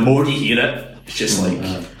changed it, but the more you hear it, it's just like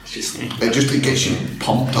it gets you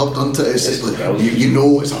pumped up, doesn't it? It's like, you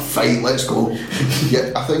know it's a fight, let's go.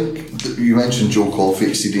 Yeah, I think that you mentioned Joe Coffey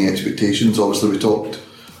exceeding expectations. Obviously we talked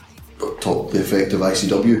the effect of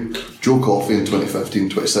ICW. Joe Coffey in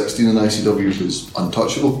 2015-2016 in ICW was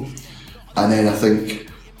untouchable, and then I think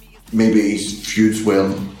maybe his feuds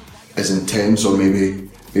weren't as intense, or maybe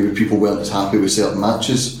people weren't as happy with certain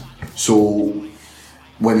matches. So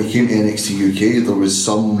when he came to NXT UK, there was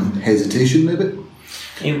some hesitation maybe.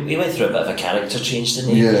 He went through a bit of a character change,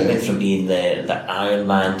 didn't he? Yeah. He went from being the Iron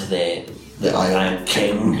Man to the Iron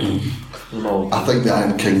King. I think the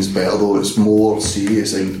Iron King's better though. It's more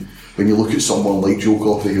serious, and when you look at someone like Joe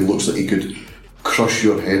Coffey, who looks like he could crush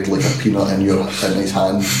your head like a peanut in his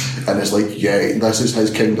hand, and it's like, yeah, this is his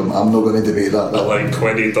kingdom, I'm not going to debate that. I like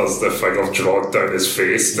when he does the thing of drawing down his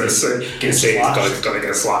face to say he's going to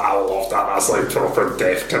get slapped. I love that. That's like proper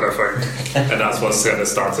death kind of thing, and that's what's kind of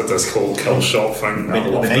started this whole kill shot thing. It'd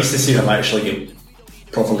be nice to see them actually get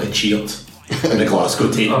properly cheered in the Glasgow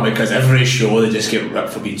team, because every show they just get ripped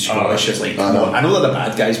for being Scottish. It's like, come on. I know they're the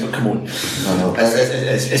bad guys, but come on. I know.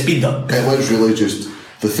 It's been done. It was really just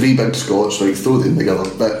the three big Scots, right, throw them together,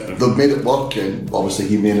 but they've made it work, and obviously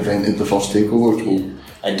he main evented the first takeover, which we'll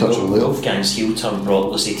touch on later. Wolfgang's heel turn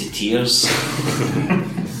brought Lucy to tears.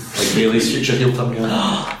 Like Bailey's future heel turn. Don't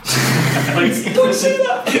say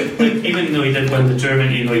that. Even though he did win the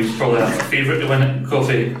tournament, he was probably a favourite to win it.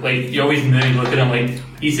 Coffey, you always knew, you look at him like,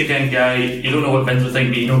 he's the kind of guy, you don't know what Vince would think,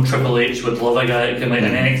 but you know Triple H would love a guy that can, like,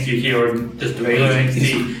 an NXT UK or just the regular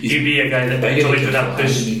NXT. He'd be a guy that Triple H would have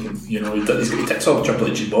push. You know, he ticks all the Triple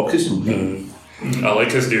H's boxes. I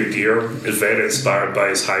like his new gear. It's very inspired by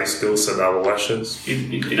his high school Sonata Wishes.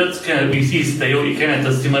 He does kind of, when you see his style, he kind of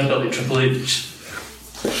does seem like a bit like Triple H.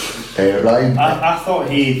 Ryan? I thought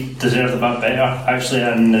he deserved a bit better actually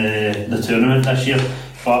in the tournament this year,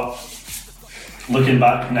 but looking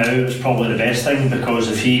back now, it's probably the best thing, because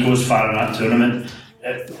if he goes far in that tournament,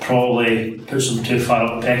 it probably puts him too far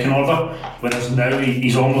up the pecking order, whereas now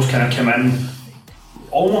he's almost kind of come in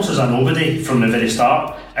almost as a nobody from the very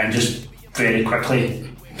start, and just very quickly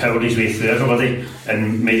powered his way through everybody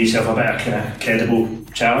and made himself a bit of kind of credible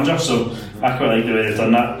challenger. So I quite like the way they've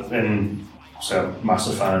done that, and so I'm a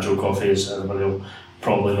massive fan of Joe Coffey, as everybody will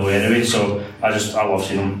probably know anyway, so I love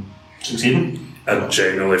seeing him succeeding. I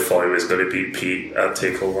genuinely thought he was going to beat Pete at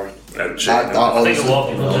TakeOver. I think a lot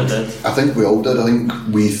of people did. I think we all did. I think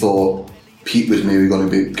we thought Pete was maybe going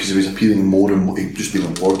to be, because he was appearing more and more, he'd just been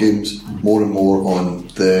on War Games, more and more on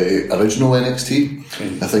the original NXT.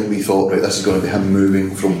 I think we thought, right, this is going to be him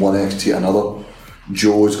moving from one NXT to another.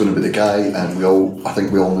 Joe is going to be the guy, and I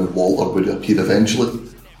think we all knew Walter would appear eventually.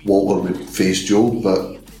 Walter would face Joe,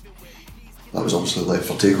 but that was obviously left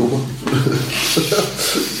for TakeOver.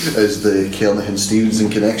 Is the Kernahan Stevenson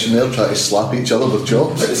connection there, trying to slap each other with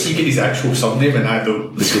chops? Does he get his actual surname and I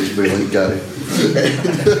don't? Because we like Gary.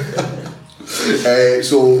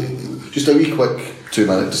 So, just a wee quick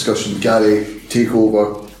 2-minute discussion. Gary,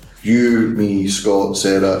 TakeOver, you, me, Scott,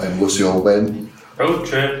 Sarah and Lucy all went. Oh,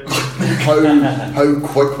 true. How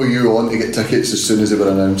quick were you on to get tickets as soon as they were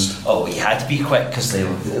announced? Oh, we had to be quick because they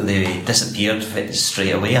disappeared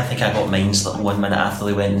straight away. I think I got mine 1 minute after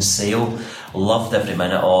they went on sale. Loved every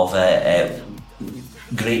minute of it.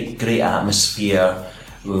 Great atmosphere.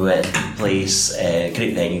 We went to the place,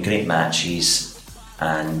 great venue, great matches,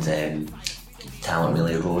 and talent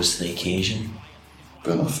really rose to the occasion.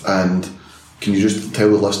 Fair enough. And can you just tell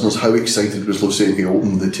the listeners how excited was Lucy to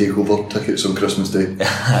open the takeover tickets on Christmas Day?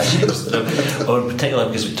 Or particularly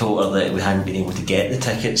because we told her that we hadn't been able to get the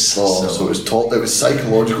tickets. Oh, so it was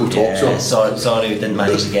psychological torture. Sorry, we didn't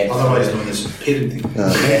manage to get. Otherwise known as parenting.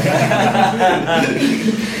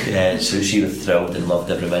 Yeah, so she was thrilled and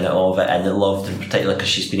loved every minute of it, and loved in particular because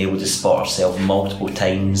she's been able to spot herself multiple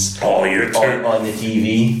times. Oh, you too. On the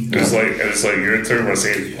TV. It was like you two were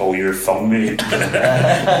saying, "Oh, you're fun, mate."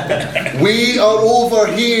 We are over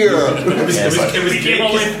here. We came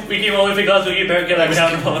all the way because you better get that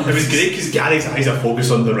camera. It was great because Gary's eyes are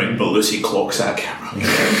focused on the ring, but Lucy clocks at a camera.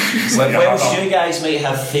 Whilst you guys might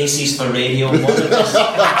have faces for radio, one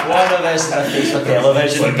of us have a face for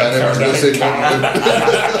television.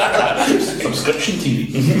 Subscription TV.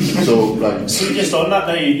 So, right. See, just on that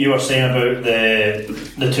now, you were saying about the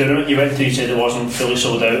tournament you went to. You said it wasn't fully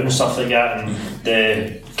sold out and stuff like that, and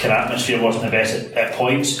the kind of atmosphere wasn't the best at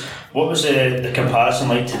points. What was the comparison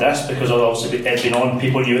like to this? Because obviously it'd been on,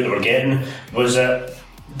 people knew what they were getting.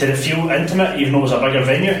 Did it feel intimate, even though it was a bigger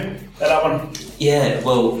venue at that one? Yeah,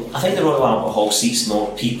 well, I think the Royal Albert Hall seats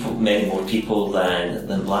many more people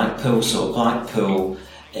than Blackpool. So Blackpool,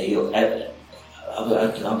 I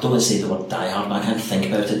don't want to say the word diehard, but I can't think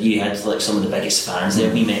about it. You had like some of the biggest fans there.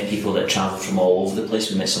 We met people that travelled from all over the place.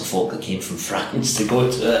 We met some folk that came from France to go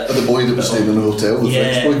to it. The boy that was staying in the hotel, the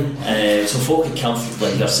French boy. So folk had come from,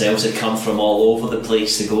 like yourselves, had come from all over the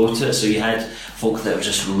place to go to it. So you had folk that were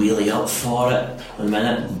just really up for it the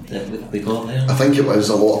minute that we got there. I think it was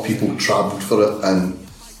a lot of people travelled for it, and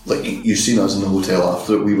like you've seen us in the hotel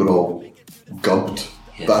after it, we were all gubbed.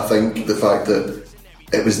 Yeah. But I think the fact that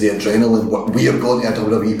it was the adrenaline. We are going to a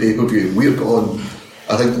WWE pay-per-view. We're going.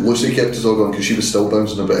 I think Lucy kept us all going because she was still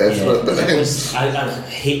bouncing a bit after it. But I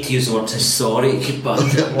hate to use the word historic, but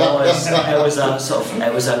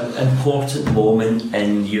it was an important moment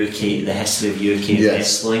in UK, the history of UK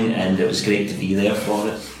wrestling, and it was great to be there for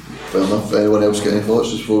it. Fair enough. Anyone else got any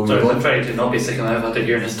thoughts before we move on? I'm trying to not be sick of that after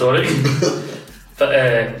hearing historic. But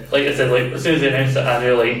like I said, like as soon as they announced it, I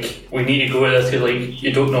knew like we need to go with this because like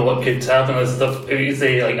you don't know what could happen. And stuff. If you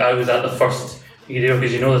say like I was at the first video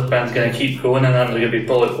because you know this band's going to keep going and then there's going to be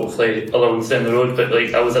probably hopefully other ones down the road. But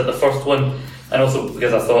like I was at the first one, and also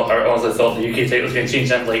because I honestly thought the UK title was going to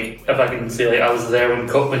change. And like if I can say like I was there when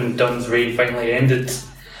Dunn's reign finally ended,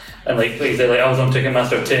 and like you said, like I was on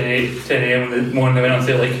Ticketmaster at 10 a.m. in the morning. I went on and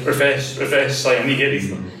say like refresh, like I need to get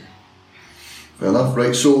these. Fair enough,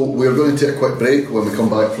 right, so we're going to take a quick break. When we come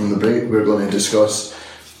back from the break, we're going to discuss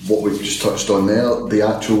what we've just touched on there, the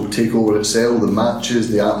actual takeover itself, the matches,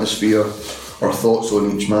 the atmosphere, our thoughts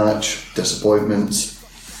on each match, disappointments,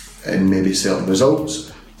 and maybe certain results.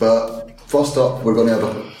 But first up, we're going to have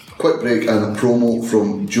a quick break and a promo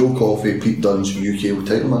from Joe Coffey, Pete Dunne's UK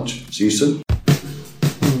title match. See you soon.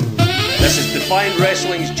 This is Defiant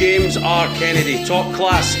Wrestling's James R. Kennedy, top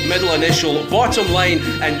class, middle initial, bottom line,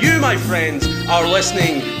 and you, my friends, are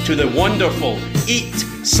listening to the wonderful Eat,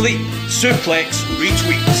 Sleep, Suplex,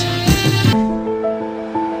 Retweet.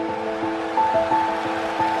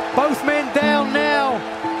 Both men down now.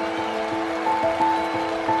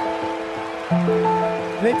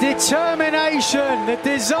 The determination, the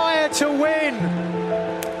desire to win.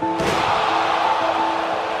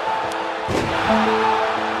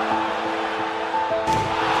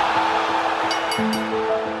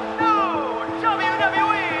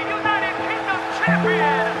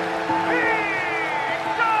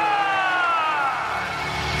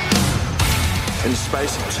 In the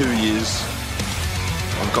space of 2 years,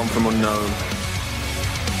 I've gone from unknown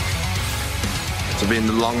to being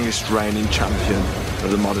the longest reigning champion of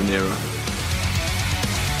the modern era.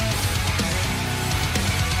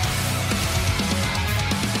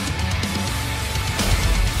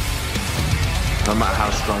 No matter how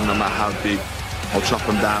strong, no matter how big, I'll chop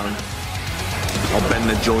them down, I'll bend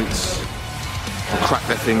their joints, I'll crack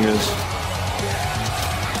their fingers,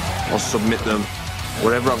 I'll submit them,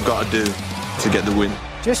 whatever I've got to do to get the win.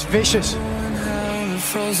 Just vicious.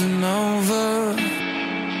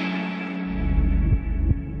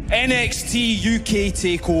 NXT UK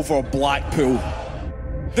takeover Blackpool.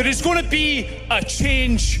 There is going to be a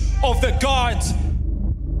change of the guard.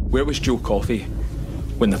 Where was Joe Coffey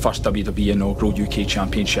when the first WWE inaugural UK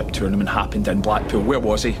Championship tournament happened in Blackpool? Where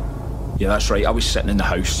was he? Yeah, that's right, I was sitting in the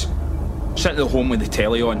house. Sitting at home with the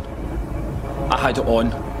telly on. I had it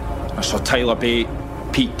on. I saw Tyler Bate,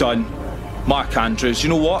 Pete Dunne, Mark Andrews. You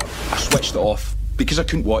know what? I switched it off because I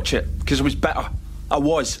couldn't watch it, because I was bitter. I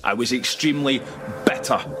was extremely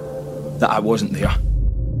bitter that I wasn't there.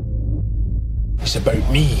 It's about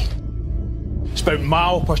me. It's about my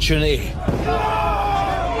opportunity. It's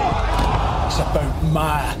about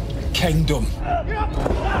my kingdom.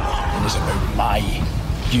 And it's about my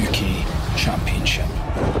UK Championship.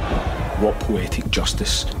 What poetic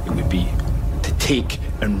justice it would be to take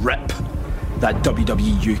and rip that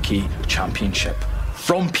WWE UK Championship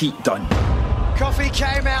from Pete Dunne. Coffey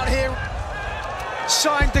came out here,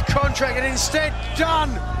 signed the contract, and instead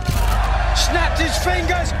Dunne snapped his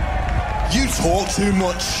fingers. You talk too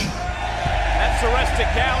much. That's arrested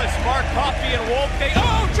Gallus, Mark Coffey and Wolfgate.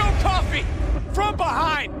 Oh, Joe Coffey from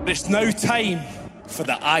behind. It's now time for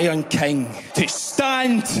the Iron King to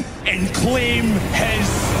stand and claim his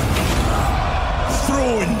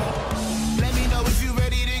throne. Let me know if you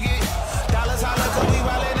ready to get dollars, holla, 'cause we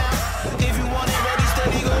wildin' out. If you want it ready,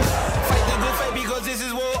 steady, go. Fight the good fight because this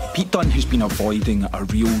is war. Pete Dunne has been avoiding a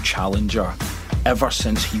real challenger ever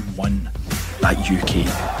since he won that UK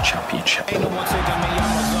Championship.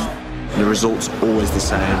 The result's always the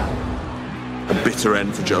same. A bitter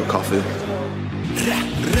end for Joe Coffey.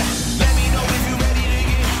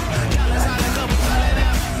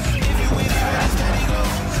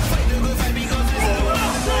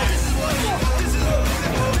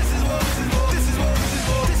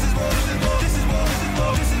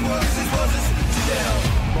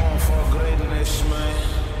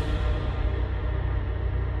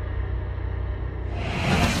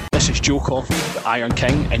 This is Joe Coffey, the Iron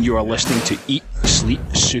King, and you are listening to Eat, Sleep,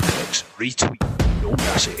 Suplex, Retweet. Don't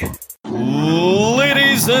miss it.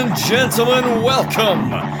 Ladies and gentlemen,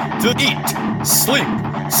 welcome to Eat, Sleep,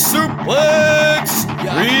 Suplex,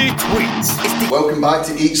 Retweet. Welcome back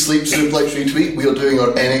to Eat, Sleep, Suplex, Retweet. We are doing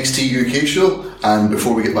our NXT UK show, and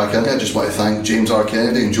before we get back in, I just want to thank James R.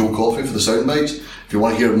 Kennedy and Joe Coffey for the sound bites. If you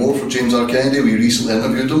want to hear more from James R. Kennedy, we recently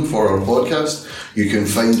interviewed him for our podcast. You can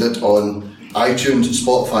find it on iTunes,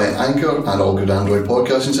 Spotify, Anchor, and all good Android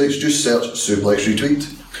podcasting sites. Just search Suplex Retweet.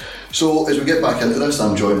 So, as we get back into this,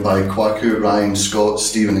 I'm joined by Kwaku, Ryan, Scott,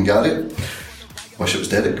 Stephen, and Gary. Wish it was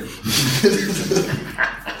Derek.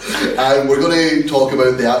 And we're going to talk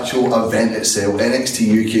about the actual event itself,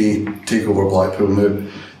 NXT UK Takeover Blackpool. Now,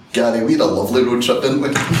 Gary, we had a lovely road trip, didn't we?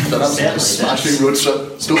 An absolutely smashing road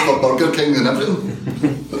trip. Stopped for Burger King and everything.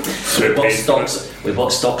 We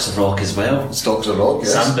bought stocks of rock as well. Stocks of rock,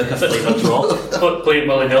 yes. Sambuca flavoured rock. Playing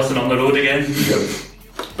Willie Nelson on the road again. Yep.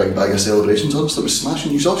 Big bag of celebrations on us that was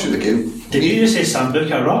smashing. You saw should have came. Did you just say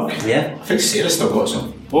Sambuca rock? Yeah. I think Sarah still got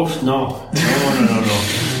some. Oh, no.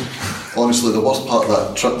 No. Honestly, the worst part of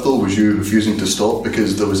that trip though was you refusing to stop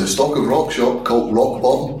because there was a stock of rock shop called Rock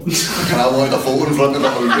Bottom and I wanted a photo in front of it.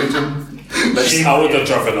 I was raging. I would have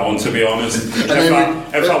driven on, to be honest.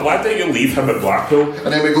 If why don't you leave him at Blackpool?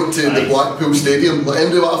 And then we got to the Blackpool Stadium. Like,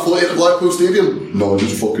 anybody want a photo at the Blackpool Stadium? No,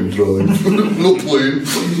 just fucking drive. No plane.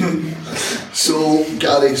 So,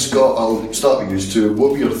 Gary, Scott, I'll start with you two.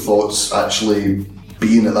 What were your thoughts actually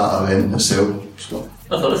being at that event itself, Scott?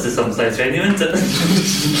 I thought this is some science venue, isn't it?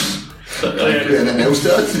 Anything else to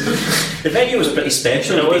add? The venue was pretty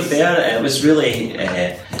special, to be fair. It was really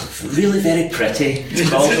very pretty.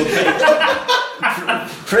 Also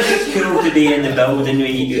pretty cool to be in the building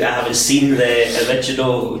when you haven't seen the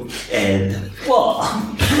original. What?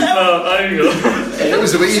 There you go. It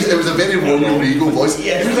was a very Royal Regal voice.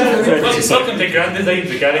 Yeah. Welcome to Grand Design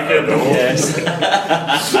for Gary Kerr. Yes.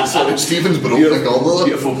 So Stephen's broken all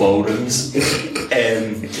beautiful ballrooms.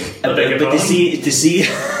 But to see to see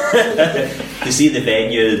the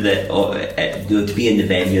venue that to be in the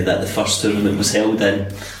venue that the first tournament was held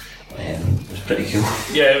in was pretty cool.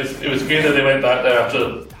 Yeah, it was great that they went back there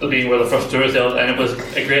after being where the first tour was held, and it was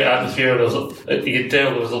a great atmosphere. There was, you could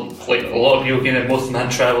tell there was like a lot of people and most of them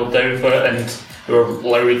had travelled down for it, and they were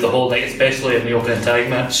loud the whole night, especially in the opening tag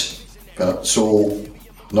match. So,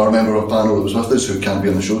 another member of the panel that was with us who can't be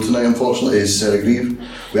on the show tonight, unfortunately, is Sarah Grieve.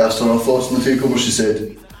 We asked her thoughts on the takeover. She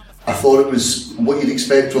said, "I thought it was what you'd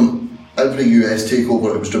expect from every US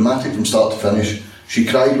takeover. It was dramatic from start to finish. She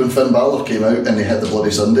cried when Finn Balor came out and they hit the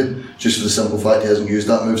Bloody Sunday, just for the simple fact he hasn't used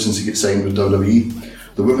that move since he got signed with WWE.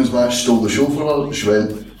 The women's match stole the show for her. She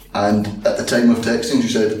went, and at the time of texting she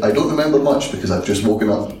said, I don't remember much because I've just woken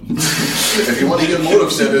up." If you want to hear more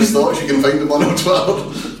of Sarah's thoughts, you can find them on our Twitter.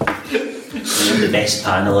 The best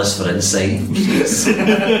panelist for insight.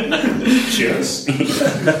 Cheers.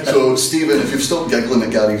 So Stephen, if you've stopped giggling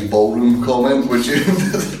at Gary's ballroom comment, would you?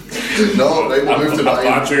 No, right, we'll move to I'm Ryan.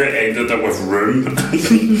 glad you ended it with room.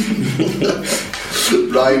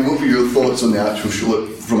 Ryan, what were your thoughts on the actual show like,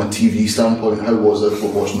 from a TV standpoint? How was it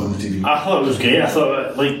watching it on the TV? I thought it was great. I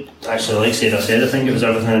thought, like I said, I think it was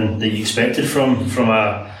everything that you expected from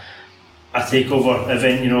a takeover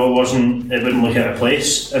event. It wouldn't look out of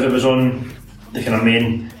place if it was on the kind of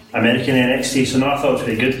main American NXT. So no, I thought it was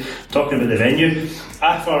very good. Talking about the venue,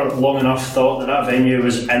 I for long enough thought that venue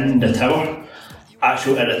was in the tower.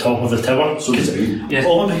 Actually at the top of the tower. So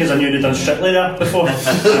only because I knew they'd done Strictly there before.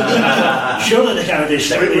 Surely they can't do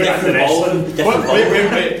Strictly after wrestling.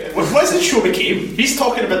 Wait. What's the show became? He's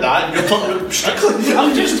talking about that and you're talking about Strictly.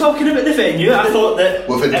 I'm just talking about the venue. I thought that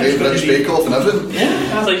we've had Great British Bake Off and everything.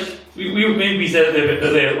 Yeah, I was like, we said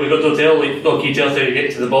that we got to hotel, like, okay, tell us how you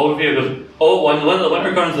get to the ball review. Goes, the one at the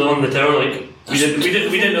Winter Gardens, the one in the tower, like, we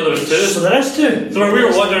didn't know there was two. So there is two. So we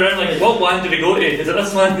were wandering around like, what one did we go to? Is it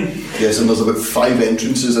this one? Yes, and there's about 5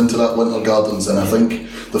 entrances into that Winter Gardens, and I think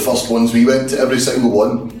the first ones we went to every single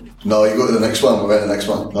one. No, you go to the next one. We went to the next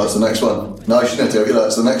one. That's the next one. No, I shouldn't tell you that.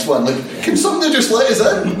 It's the next one. Like, can somebody just let us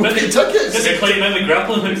in? We'll get tickets. Did they climb in with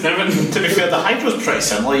grappling hooks and everything? To be fair, the Hydro's pretty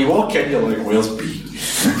similar. You walk in, you're like, where's B?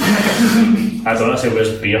 I don't know, say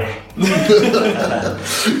where's beer.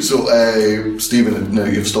 So, Stephen, now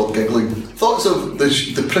you've stopped giggling. Thoughts of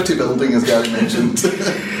the pretty building, as Gary mentioned?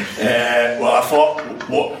 Well, I thought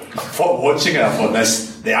watching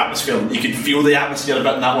it, the atmosphere, you could feel the atmosphere a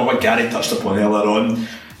bit in that one, what Gary touched upon earlier on.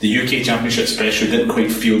 The UK Championship Special didn't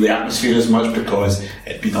quite feel the atmosphere as much because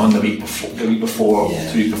it'd been on the week before, 2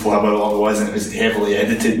 weeks before, however long it was, and it was heavily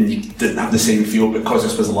edited, and you didn't have the same feel because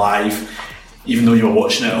this was live. Even though you were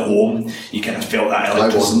watching it at home, you kind of felt that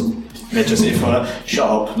electricity for it. Shut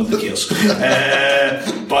up, nobody cares.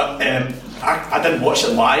 But I didn't watch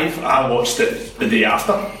it live. I watched it the day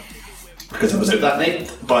after because I was out that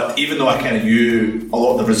night. But even though I kind of knew a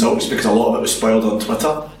lot of the results because a lot of it was spoiled on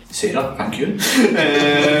Twitter, Sarah, thank you.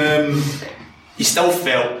 You still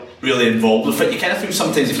felt really involved with it. You kind of feel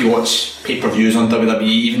sometimes if you watch pay-per-views on WWE,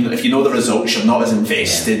 even if you know the results, you're not as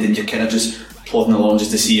invested and you're kind of just plodding along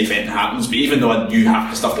just to see if anything happens. But even though I knew half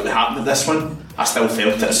the stuff that happened at this one, I still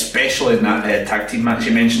felt it, especially in that tag team match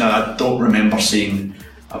you mentioned. I don't remember seeing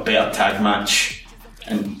a better tag match,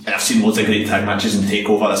 and I've seen loads of great tag matches in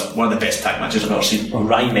TakeOver. That's one of the best tag matches I've ever seen. Well,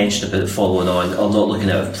 Ryan mentioned about following on or not looking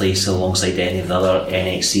out of place alongside any of the other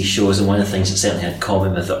NXT shows, and one of the things that certainly had in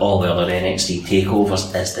common with all the other NXT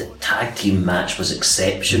takeovers is the tag team match was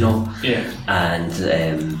exceptional. And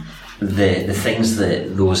the things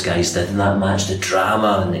that those guys did in that match, the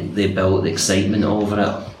drama, and they built the excitement over it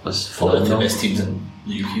was phenomenal. One of the best teams in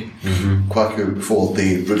the UK. Quacko, before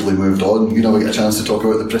they brutally moved on, you never get a chance to talk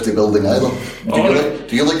about the pretty building either.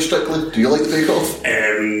 Do you like Strictly? Do you like the Bake Off?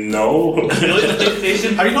 No.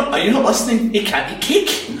 Are you not listening? You can't eat cake.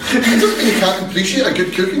 It doesn't mean you can't appreciate a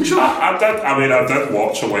good cooking show. I did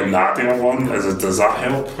watch it when Nadia won. Does that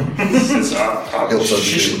help?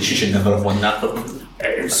 She should never have won that.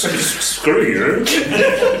 Screw you.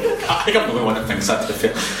 I think I'm the only one that thinks that, to be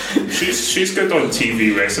fair. She's good on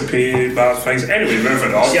TV recipe bad things. Anyway,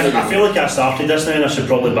 moving on. See, I feel like I started this now and I should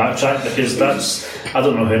probably backtrack because I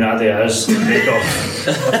don't know who Nadia is. I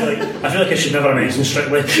feel like I should never mention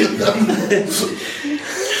Strictly.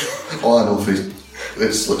 All I know is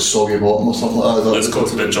it's like soggy bottom or something like that. Let's go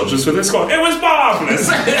to the judges for this one. It was marvellous.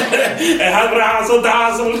 It had razzle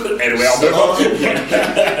dazzle. Anyway, I'll move on.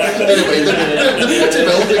 Anyway, the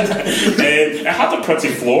building. It had a pretty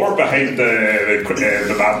floor behind the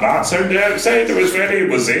Mad Max out the outside. It was very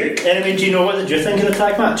mosaic. Anyway, do you know what did you think of the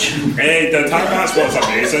tag match? The tag match was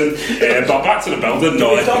amazing. But back to the building.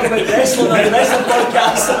 No, we talk about wrestling on the wrestling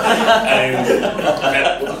podcast.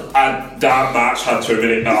 And that match had too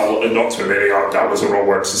many. Not too many. That was a wrong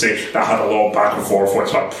word to say. That had a lot of back and forth,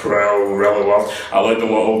 which I really loved. I like the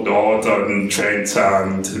little nod on Trent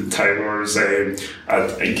and Tyler's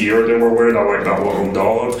gear they were wearing. I like that little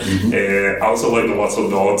nod. I also like the little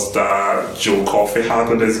nods that Joe Coffey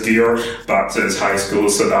had in his gear back to his high school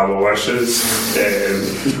Sonoma Wishes.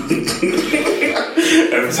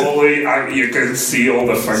 And fully, you can see all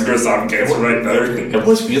the fingers I'm getting right now. It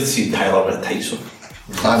was weird seeing Tyler with a tight one.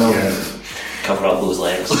 I know. Cover up those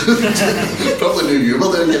legs. Probably knew you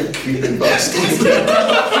were there, you creeping bastard.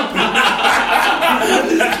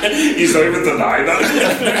 He's not even denying that.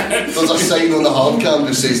 There's a sign on the hard cam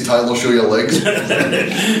that says Tyler, show your legs.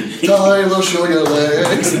 Tyler, show your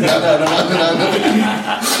legs.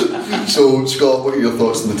 So, Scott, what are your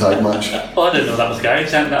thoughts on the tag match? Well, I didn't know that was Gary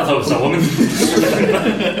chanting that. I thought it was a woman.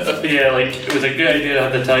 But yeah, like, it was a good idea to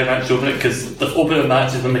have the tag match open it because the opening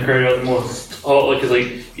match is when the crowd are the most hotly because, like,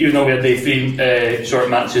 even though we had the 3 short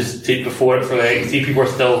matches taped before it for the NXT, people were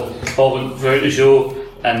still involved throughout the show,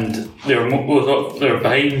 and they were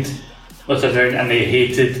behind most of the round, and they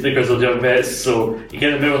hated the Grizzled Young Vets. So you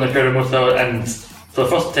get them out on the crowd most of it, and for the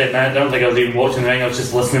first 10 minutes, I don't think I was even watching the ring. I was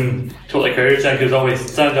just listening to what the crowd was saying. He was always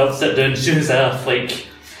stand up, sit down, shoot his ass, like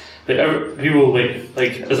people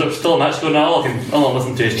like, is there still a match going on? I'll not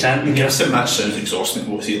listen to his chanting. Yes, the match sounds exhausting.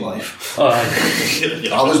 We'll see it live. Oh,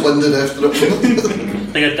 I was winded after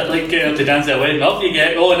it. like getting up to dance at a wedding. Up you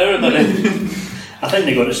get going, everybody. I think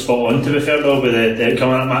they got it spot on, to be fair though, with the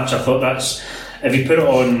outcome of that match. I thought that's, if you put it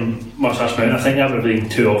on Much Last Mountain, I think that would have been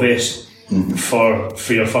too obvious for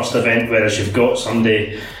your first event, whereas you've got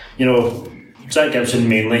somebody, you know, Zach Gibson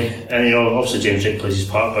mainly, and you know, obviously James Drake plays his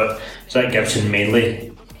part, but Zach Gibson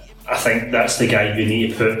mainly, I think that's the guy you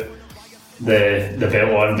need to put the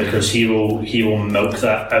belt on, because he will milk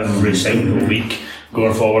that every single week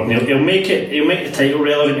going forward, and he'll make the title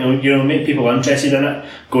relevant. He'll make people interested in it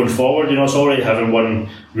going forward. You know, it's already having one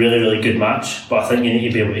really good match, but I think you need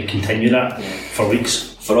to be able to continue that for weeks.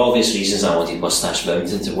 For obvious reasons, I wanted Moustache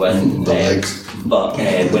Mountain to win. But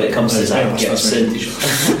when it comes to Zach Gibson,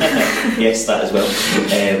 yes, that as well.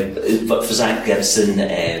 But for Zach Gibson,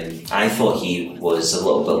 I thought he was a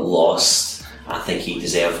little bit lost. I think he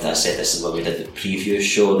deserved, I said this when we did the preview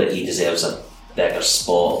show, that he deserves a better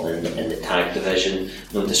spot in the tag division.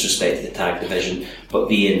 No disrespect to the tag division, but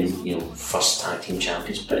being, you know, first tag team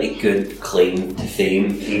champion is pretty good claim to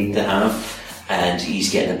fame to have. And he's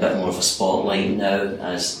getting a bit more of a spotlight now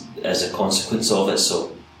as a consequence of it,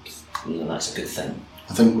 so you know, that's a good thing.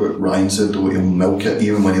 I think what Ryan said though, he'll milk it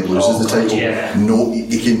even when he loses the title. Yeah. No,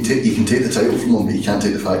 you can take the title from him, but you can't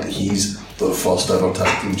take the fact that he's the first ever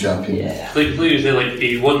tag team champion. Yeah. Like you say, like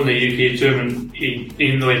he won the UK tournament,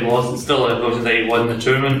 even though he lost, it's still obviously that he won the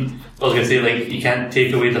tournament. I was gonna say, like, you can't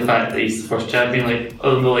take away the fact that he's the first champion. Like,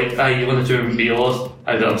 other than like, you won the tournament but you lost,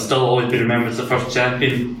 I'm still always be remembered as the first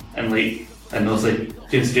champion, and like. And obviously,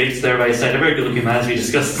 James Drake's there by his side, a very good looking man, as we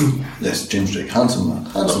discussed. Yes, James Drake, handsome man.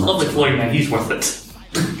 Lovely flowing man, he's worth it.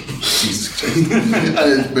 Jesus Christ.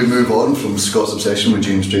 And we move on from Scott's obsession with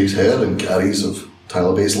James Drake's hair and Gary's of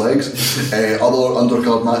Tyler Bates' legs. Other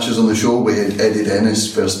undercard matches on the show, we had Eddie Dennis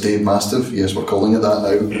versus Dave Mastiff. Yes, we're calling it that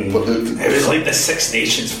now. But it was like the Six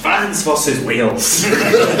Nations, France versus Wales.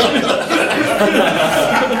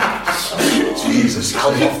 Jesus, I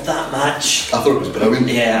loved that match. I thought it was brilliant.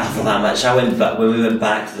 Yeah, I thought that match. When we went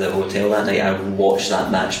back to the hotel that night, I watched that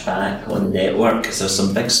match back on the network because there's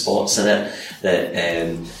some big spots in it that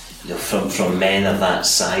you know, from men of that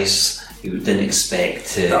size you didn't expect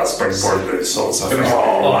to. That's big board boots.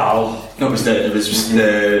 Wow. No, was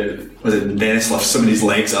Dennis left somebody's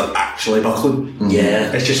legs are actually buckling.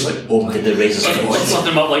 Yeah. It's just like, oh my. Did the razors lift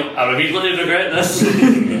him up like, I immediately regret this.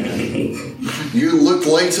 You look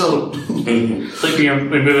lighter. It's like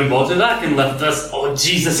we're moving body that I can lift this. Oh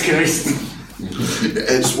Jesus Christ.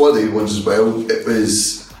 It's one of the ones as well. It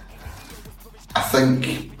was, I think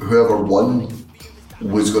whoever won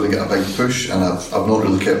was going to get a big push, and I've not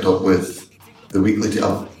really kept up with the weekly.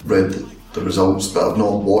 I've read the results, but I've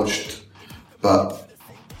not watched. But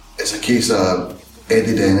it's a case of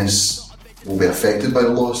Eddie Dennis will be affected by the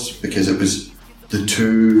loss because it was the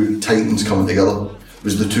two titans coming together. It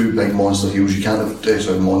was the two big monster heels. You can't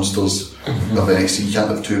have monsters of NXT. You can't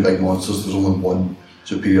have two big monsters. There's only one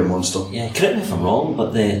superior monster. Yeah, correct me if I'm wrong,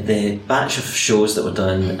 but the batch of shows that were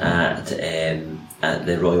done at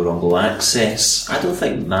the Royal Rumble Access, I don't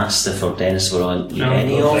think Mastiff or Dennis were on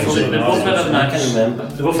any of them. They both had a match. I can remember.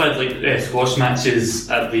 They both had like squash matches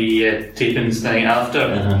at the tapings the night after,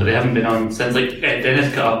 but they haven't been on since. Like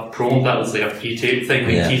Dennis got a promo, that was like a pre-tape thing,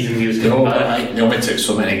 like teasing he was coming back. They only took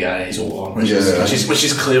so many guys over, which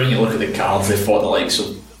is clear when you look at the cards. They fought the likes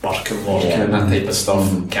of Burke and Lorcan and that type of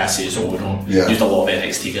stuff. Cassius Ono used a lot of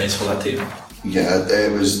NXT guys for that tape. Yeah,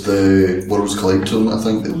 it was the World's Collide tournament. I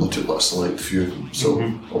think they only took a select few. So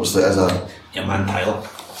obviously, as a your man Tyler,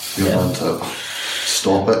 man Tyler,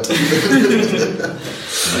 stop it.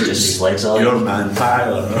 Just his legs are your man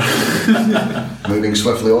Tyler. Moving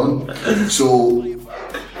swiftly on. So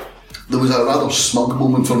there was a rather smug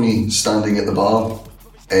moment for me standing at the bar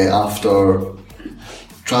after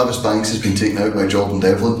Travis Banks has been taken out by Jordan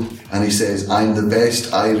Devlin, and he says, "I'm the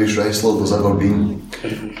best Irish wrestler there's ever been."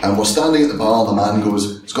 And we're standing at the bar, and the man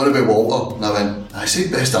goes, "It's going to be Walter." And I went, "I said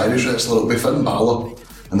best Irish wrestler, it'll be Finn Balor."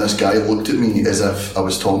 And this guy looked at me as if I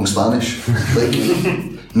was talking Spanish. Like,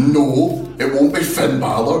 no, it won't be Finn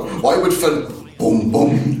Balor. Why would Finn... Boom,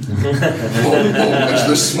 boom. Boom, boom. As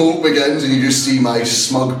the smoke begins and you just see my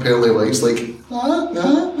smug pearly whites like,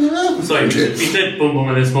 Sorry, you said boom boom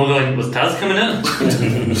and then small guy. Was Taz coming in?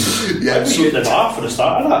 Yeah, so the bar for the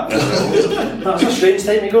start of that. That's a strange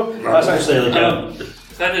time to go. That's actually like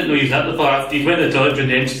I didn't know he was at the bar. He went to the toilet during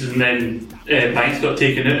the entrances and then Banks got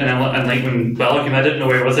taken out and like when Weller came, I didn't know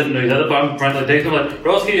where he was. I didn't know he was at the bar. I'm trying to text him like,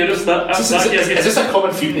 Roski, you're just that. Is this a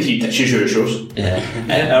common theme that he ditches your shows? Yeah.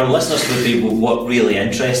 Our listeners would be really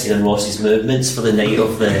interested in Ross's movements for the night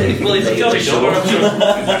of the well, he's a jolly show.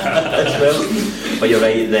 But you're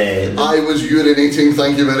right, I was urinating,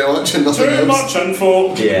 thank you very much, and nothing Too else. much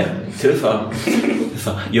info. Yeah, too far.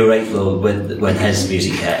 You're right though, when his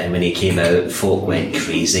music hit and when he came out, folk went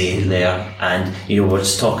crazy there. And we're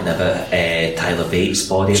just talking about Tyler Bates'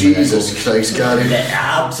 body. Jesus Christ, Gary. The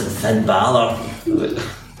abs and Finn Balor.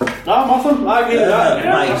 nothing. I agree with that.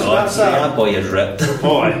 My God, that boy is ripped.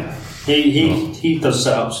 Oh, he does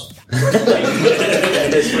sit-ups. He does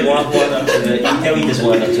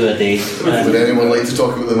one or two a day. Would anyone like to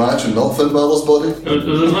talk about the match and not Finn Balor's body?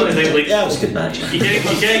 There's one thing like it was a good match. You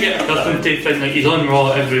can't get accustomed to Finn. Like he's on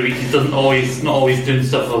Raw every week. He doesn't always not always doing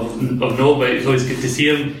stuff of note, but it's always good to see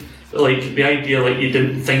him. Like the idea, like you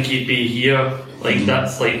didn't think he'd be here. Like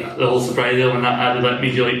that's like the whole surprise there when that added. That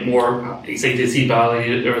made you like more excited to see Balor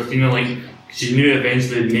or like. Because you knew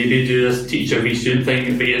eventually they'd maybe do this teacher v student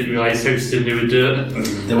thing, but you didn't realise how soon they would do it.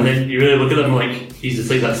 And then you really look at them like he's just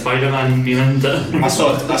like that Spider-Man meme. I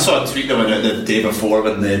saw a tweet that went out the day before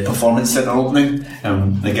when the Performance Centre opening.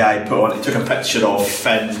 The guy he took a picture of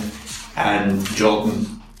Finn and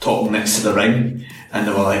Jordan talking next to the ring, and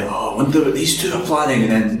they were like, "Oh, I wonder what these two are planning."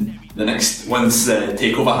 And then once the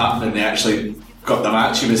takeover happened and they actually got the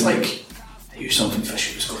match, he was like, something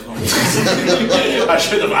fishy was going on. I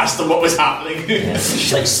should have asked him what was happening.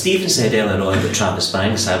 Like Stephen said earlier on about Travis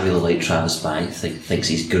Banks, I really like Travis Banks. Thinks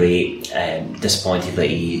he's great. Disappointed that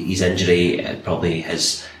his injury probably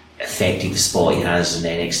has affected the spot he has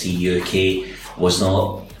in NXT UK. Was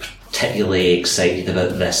not particularly excited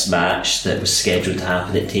about this match that was scheduled to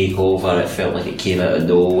happen at TakeOver. It felt like it came out of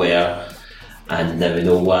nowhere, and now we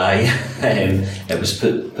know why it was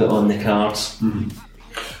put on the cards. Mm-hmm.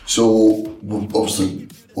 So, obviously,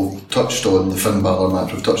 we've touched on the Finn Balor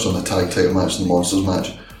match, we've touched on the tag title match and the Monsters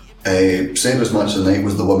match. Sarah's match of the night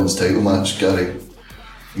was the women's title match. Gary,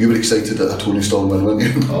 you were excited at a Tony Storm win, weren't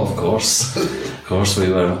you? Oh, of course. Of course, we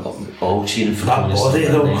were all cheering for that Tony body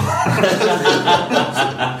Storm.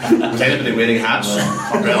 Was anybody wearing hats?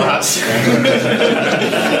 Umbrella hats?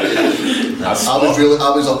 I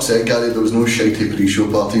was upset, Gary. There was no shitey pre-show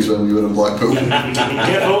parties when we were in Blackpool.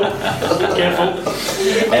 Careful.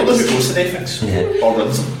 It was close to things.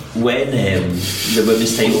 When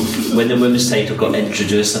the women's title got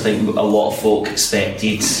introduced, I think a lot of folk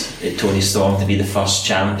expected Toni Storm to be the first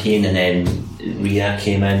champion, and then Rhea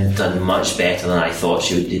came in, done much better than I thought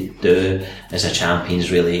she would do as a champion's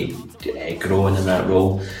really growing in that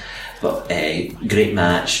role. But great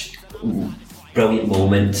match, brilliant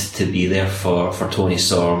moment to be there for Toni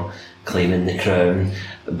Storm claiming the crown.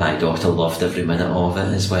 My daughter loved every minute of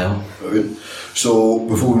it as well. Brilliant. So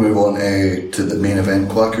before we move on to the main event,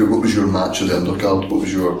 Kwaku, what was your match of the undercard? What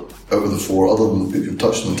was your, out of the four, other than if you've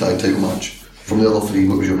touched on the tag title match, from the other three,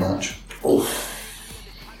 what was your match? Oh,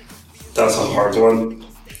 that's a hard one.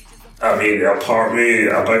 I mean, a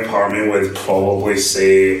big part of me would probably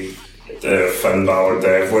say the Finn Balor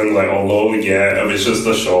Devlin, like, although it was just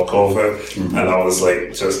the shock of it, and I was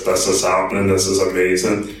like, just this is happening, this is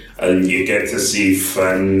amazing, and you get to see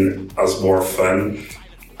Finn as more Finn.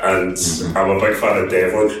 And I'm a big fan of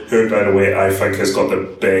Devlin, who, by the way, I think has got the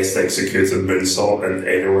best executed moonsault in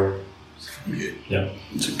anywhere. Yeah,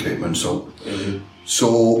 it's a great moonsault.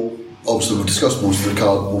 So, obviously, we've discussed most of the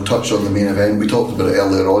card. We'll touch on the main event. We talked about it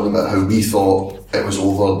earlier on about how we thought it was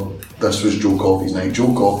over. This was Joe Coffey's night.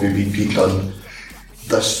 Joe Coffey beat Pete Dunne.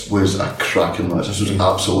 This was a cracking match. This was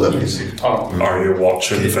absolutely amazing. Are you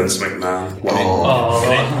watching Vince McMahon?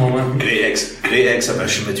 Great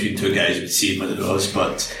exhibition between two guys we'd seen what it was,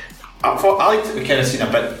 but I like to kind of seen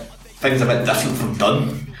things a bit different from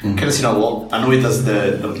Dunne. Kind of seen a lot. I know he does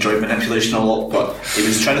the joint manipulation a lot, but he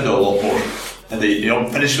was trying to do a lot more. And they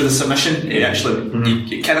finished with a submission. He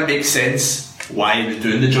actually it kind of makes sense why he was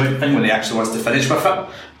doing the joint thing when he actually wants to finish with it.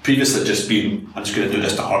 Previously, just been, I'm just going to do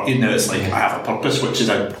this to hurt you. Now it's like, I have a purpose, which is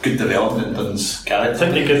a good development in Dunne's character. I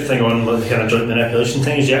think the good thing on the kind of joint manipulation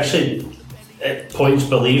thing is you actually, at points,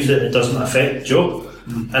 believe that it doesn't affect Joe.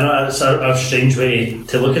 And it's a strange way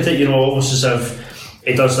to look at it, almost as if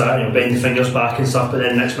he does that, bend the fingers back and stuff, but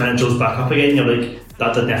then next minute Joe's back up again, you're like,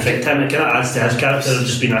 that didn't affect him. It kind of adds to his character of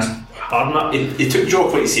just being as hard on it. He took Joe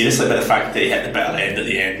quite seriously by the fact that he hit the bitter end at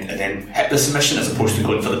the end and then hit the submission as opposed to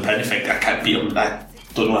going for the pin. I think I can't beat him.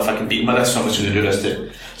 don't know if I can beat him at this, so I'm just going to do this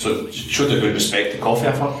to. So it showed a good respect to Coffey,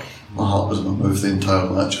 I thought. My heart was in my mouth the entire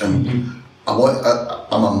match, and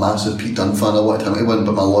I'm a massive Pete Dunne fan. I wanted him to win,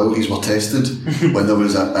 but my loyalties were tested when there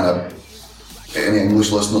was any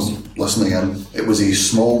English listeners listening in. It was a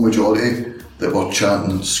small majority that were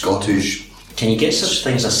chanting Scottish. Can you get such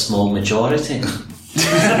thing as a small majority?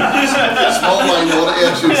 Small minority,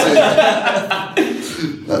 I should say.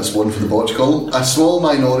 That's one for the botch column. A small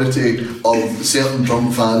minority of certain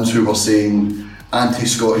drum fans who were saying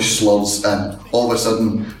anti-Scottish slurs, and all of a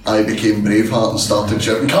sudden I became Braveheart and started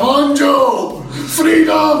shouting, "Come on, Joe!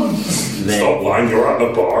 Freedom!" Stop lying, you're at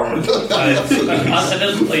the bar. I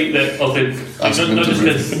didn't like that. Not just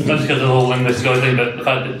because of the whole English Scottish thing, but the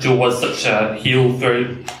fact that Joe was such a heel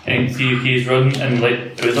throughout NXT UK's run, and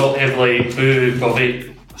like it was all heavily boo,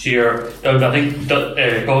 Coffey, cheer. I think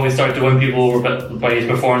Coffey started to win people over by his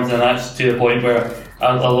performance in the match, to the point where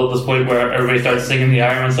I love this point where everybody started singing the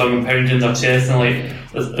Iron Man song and pounding their chest, and like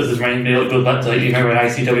this reminds me, it goes back to like, you remember in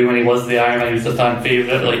ICW when he was the Iron Man, he was the fan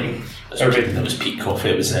favourite. Like It was Pete Coffey.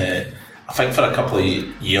 It was I think for a couple of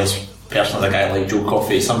years, personally, a guy like Joe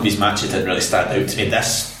Coffey, some of his matches didn't really stand out to me.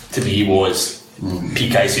 This, to me, was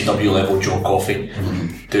peak ICW level Joe Coffey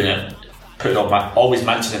doing it, putting on always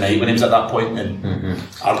match of the night when he was at that point, and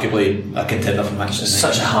arguably a contender for match of the night.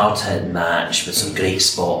 Such a hard hitting match with some great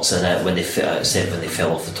spots in it when they except when they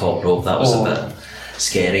fell off the top rope. That was a bit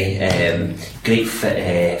scary. Great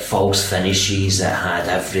false finishes that had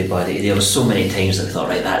everybody. There were so many times that I thought,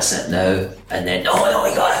 right, that's it now, and then no,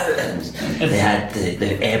 he got out, and they had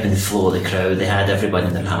the ebb and flow of the crowd. They had everybody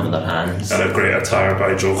in the palm of their hands. And a great attire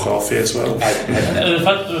by Joe Coffey as well. And the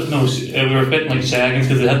fact there was no, we were a bit like shaggins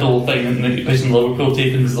because they had the whole thing, and they pushing Liverpool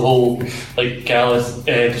tapings, the whole like Gallus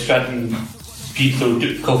distracting Pete so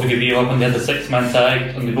Coffey could beat him up, and they had the 6-man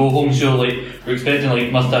tag on the go home show. Like we're expecting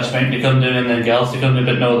like Mustache Mountain to come down and then Gallus to come down,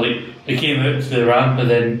 but no, like they came out to the ramp and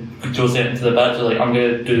then Joe sent him to the back. So like, I'm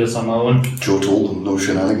going to do this on my own. Joe told him no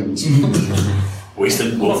shenanigans.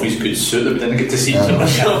 Wasted both his good suit that we didn't get to see.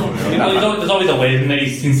 There's always a wedding that he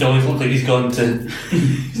seems to always look like he's gone to.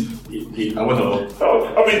 I would have. I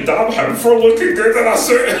mean, damn him for looking good in a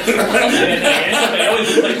suit.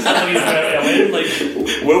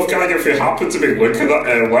 Wolfgang, if you happen to be looking at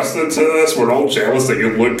listening to this, we're all jealous that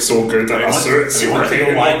you look so good in a suit. You want to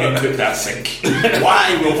know why you took that sink?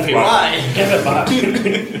 Why, Wolfie? Why? Give it back.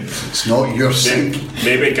 It's not your sink.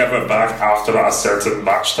 Maybe give it back after a certain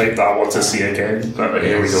match type that I want to see again. But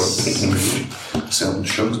here we go. Certain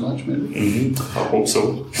Shugs match, maybe. I hope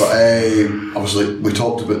so. But obviously, we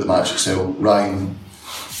talked about the match itself. Ryan,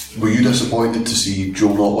 were you disappointed to see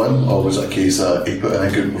Joe not win, or was it a case that he put in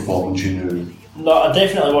a good performance? You knew. No, I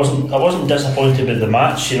definitely wasn't. I wasn't disappointed with the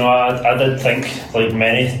match. You know, I did think, like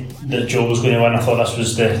many, that Joe was going to win. I thought this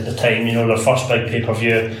was the time. You know, their first big pay per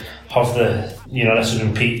view. Have the, you know, this is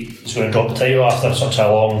when Pete is going to drop the title after such a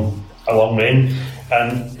long reign,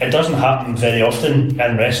 and it doesn't happen very often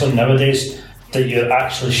in wrestling nowadays that you're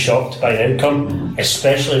actually shocked by the outcome,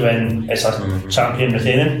 especially when it's a champion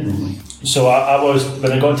retaining. So I was,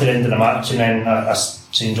 when I got to the end of the match and then I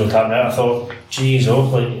seen Joe tapping out, I thought, geez,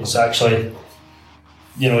 like it's actually,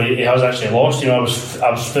 you know, he has actually lost. You know,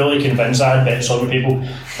 I was fully convinced. I had bets on with people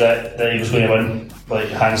that he was going to win, like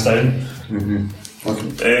hands down.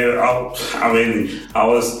 I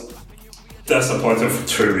was disappointed for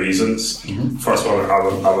two reasons. First of all,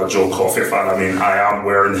 I'm a Joe Coffey fan. I mean, I am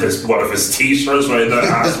wearing one of his t-shirts right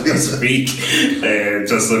now as we speak,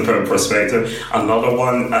 just to put in perspective. Another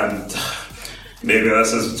one, and maybe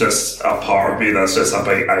this is just a part of me that's just a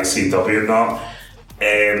big ICW nut.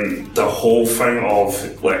 The whole thing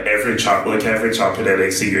of like every champion in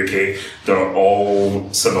NXT UK, they're all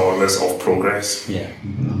synonymous of progress. Yeah.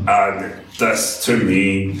 And this, to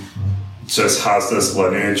me, just has this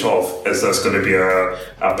lineage of, is this going to be a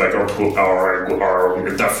bigger or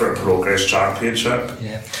a different progress championship?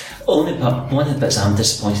 Yeah. One of the bits I'm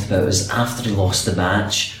disappointed about is after he lost the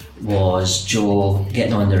match was Joe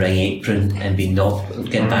getting on the ring apron and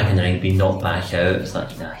getting back in the ring, being knocked back out. It's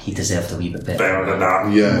like, nah, he deserved a wee bit better than that.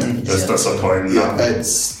 Yeah, it's disappointing. Yeah,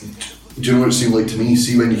 do you know what it seemed like to me?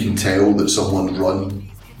 See, when you can tell that someone's run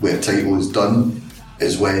where a title is done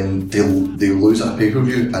is when they'll lose at a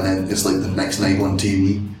pay-per-view, and then it's like the next night on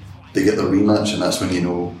TV they get the rematch, and that's when you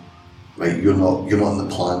know, right, you're not in the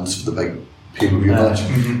plans for the big pay-per-view match.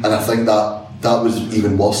 And I think that was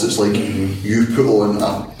even worse. It's like you put on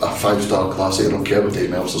a 5-star classic, I don't care what Dave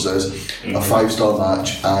Meltzer says, a 5-star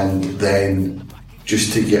match, and then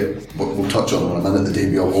just to get, we'll touch on it in a minute, the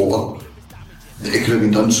debut of Walter, it could have been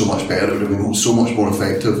done so much better. It would have been so much more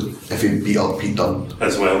effective if he beat up Pete Dunne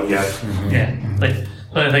as well. Yeah. Yeah, like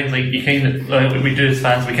I think like you kind of like we do as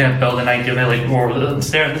fans, we kind of build an idea of like more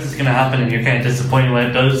certain this is going to happen, and you're kind of disappointed when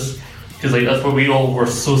it does, because like that's what we all were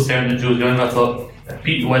so certain that Joe's going. I thought if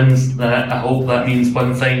Pete wins, then I hope that means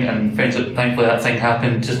one thing, and thankfully that thing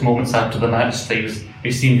happened just moments after the match.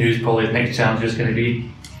 We've seen who's probably the next challenger is going to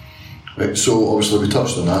be. Right, so obviously we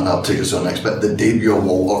touched on that, and that'll take us to the next bit. The debut of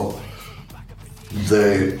Walter,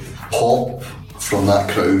 the pop from that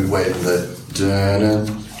crowd when the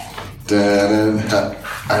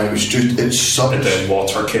and it was just, it's such... And then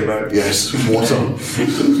water came out. Yes, water.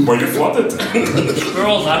 Were you flooded? We're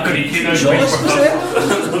all that good, he came out.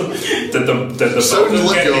 Did the building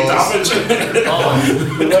get any damage?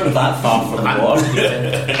 We weren't that far from the water.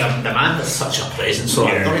 The man has such a presence, so I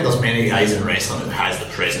don't think there's many guys in wrestling that has the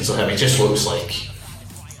presence of him. He just looks like...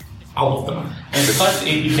 I love the man. And the fact that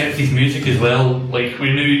he kept his music as well, like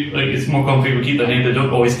we knew like it's more common people keep their name, they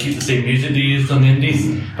don't always keep the same music they used on the indies,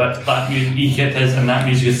 but that music, he kept his, and that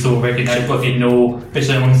music is so recognisable if you know,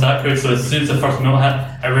 especially amongst that crowd. So as soon as the first note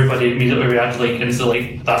hit, everybody immediately reacted like into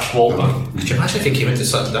like that's Walter. Could you imagine if he came into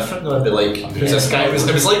something different though? I'd be like, who's this guy? It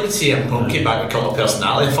was like when CM Punk came back with Cult of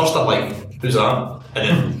Personality. First I'm like, who's that? And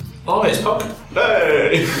then, oh, it's Punk.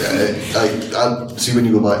 Hey! I see when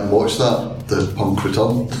you go back and watch that, the Punk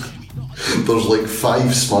return, there's like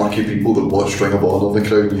 5 smarky people that watch Ring of Honor in the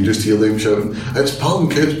crowd, and you just hear them shouting, it's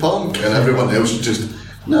Punk, and everyone else just,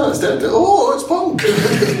 no, it's dead, oh, it's Punk.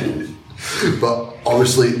 But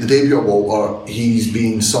obviously the debut of Walter, he's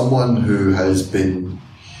been someone who has been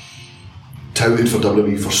touted for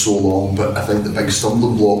WWE for so long, but I think the big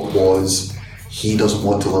stumbling block was he doesn't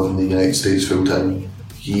want to live in the United States full time.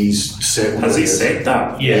 He's settled. Has he said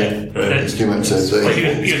that? Yeah. He came out and said that.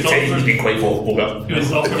 He's been quite vocal about it. He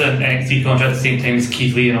was offered an NXT contract at the same time as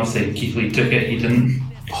Keith Lee, and obviously Keith Lee took it, he didn't.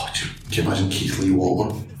 Oh, do you imagine Keith Lee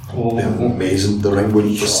Walter? Oh. Amazing. The ring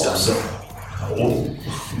wouldn't just stand up. Oh.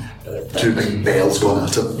 2 big bells going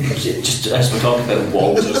at it. Just as we're talking about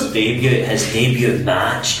Walter's debut, his debut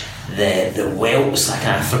match, the welts, like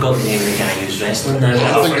I forgot the name of the guy who's wrestling now. I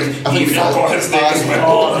think forgot his name as well.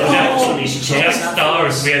 Oh, the next on his chest.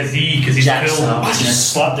 Stars with a Z because he's cool. I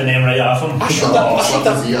just slapped the name right off him. I showed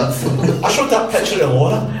that picture of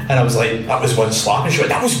Laura and I was like, that was one slap, and she went,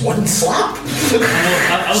 that was one slap.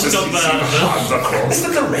 I was talking about that as well. It's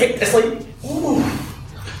not direct, it's like, ooh.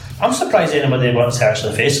 I'm surprised anybody wants to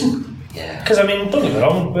actually face him. Yeah. Because I mean, don't get me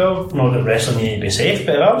wrong, we all know that wrestling needs to be safe,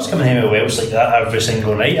 but if I was coming home with welts like that every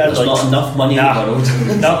single night, I'd There's like... not enough money in the world.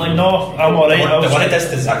 No, I'm alright. The one that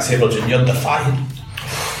does Zack Sabre Jr. defying.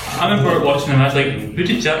 I remember watching him, I was like, who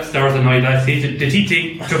did Jack Stars annoy backstage? Did he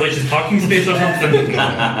take Triple H's parking space or something?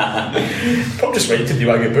 Probably just waiting to be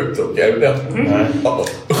get booked, though. Get out there.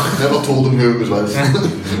 Never told him who it was with.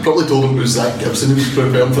 Probably told him it was Zach Gibson who was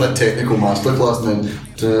preparing for a technical masterclass, and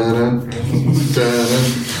then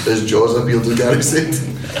his jaws appeared, as Gary said.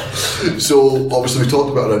 So obviously we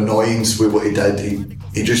talked about an annoyance with what he did.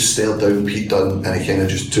 He just stared down Pete Dunne and he kind of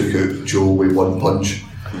just took out Joe with one punch.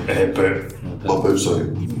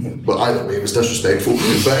 But either way, it was disrespectful.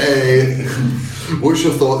 But what's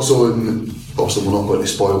your thoughts on? Obviously, we're not going to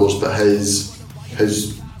spoilers, but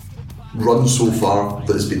his run so far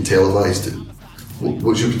that has been televised.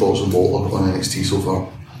 What's your thoughts on Walter on NXT so far?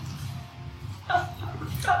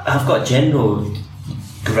 I've got a general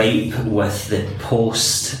gripe with the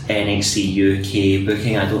post NXT UK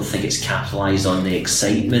booking. I don't think it's capitalised on the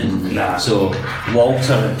excitement. Nah. So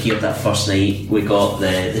Walter appeared that first night. We got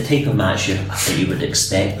the type of match I think you would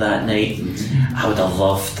expect that night. I would have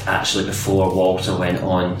loved actually before Walter went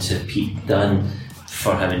on to Pete Dunne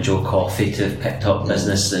for him and Joe Coffey to have picked up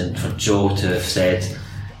business, and for Joe to have said,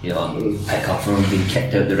 you know, pick up from him being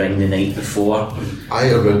kicked out the ring the night before. I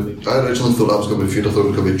originally thought that was going to be a feud. I thought it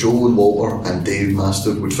was going to be Joe and Walter, and Dave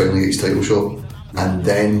Mastiff would finally get his title shot, and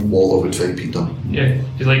then Walter would fight Pete Dunne. Yeah,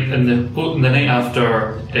 because like in the night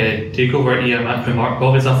after Takeover, Ian Mac and Mark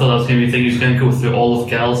Bobbitt, I thought that was going to be a thing. He was going to go through all of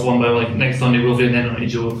Gal's one by one, like next Sunday we'll do, and then on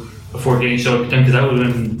Joe before getting shot down, because that would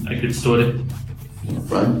have been a good story.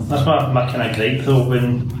 Right. That's my kind of gripe though,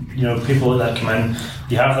 when you know people like that come in,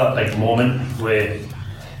 you have that like moment where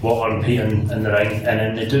Walter and Pete in the ring, and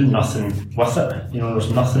then they do nothing with it. You know,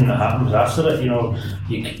 there's nothing that happens after it. You know,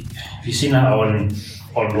 if you've seen that on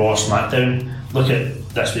Raw, SmackDown, look at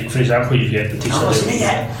this week for example. You've got Batista. Wasn't it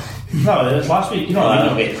yet? No, it was last week. You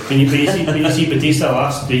know, when you see Batista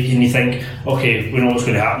last week, and you think, okay, we know what's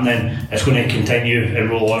going to happen. Then it's going to continue and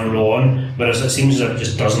roll on. Whereas it seems that it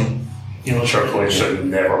just doesn't. You know, Triple H should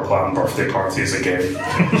never plan birthday parties again.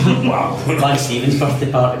 Wow. Plan Stevens'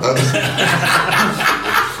 birthday party.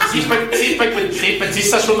 See,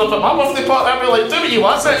 Batista showed up at my birthday party, I'd be like, do what you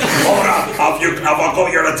want, it. Laura, have you have I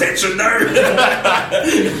got your attention now?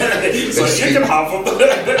 So you can have them.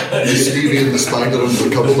 Stevie and the Spider and the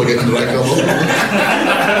couple are getting wrecked up.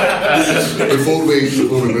 Before we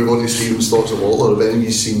move on to Stephen's thoughts of Walter, have any of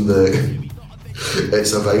you seen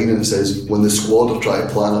it's a Vine and it says, when the squad are trying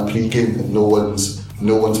to plan a pre-game and no one's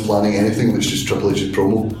planning anything, it's just Triple H's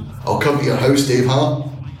promo. I'll come to your house, Dave Hart.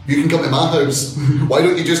 You can come to my house. Why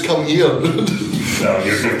don't you just come here? No,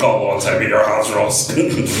 you've got a lot of time in your house, Ross.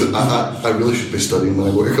 I really should be studying when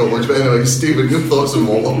I go to college. But anyway, Stephen, your thoughts on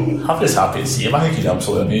Walter? I'm just happy to see him. I think he's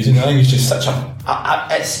absolutely amazing. I think he's just such a.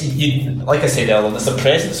 Like I said earlier, it's the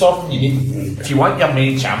presence of him. You need, if you want your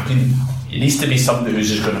main champion, it needs to be somebody who's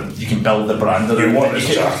just going to. You can build the brand around. You want this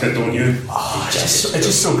jacket, don't you? It's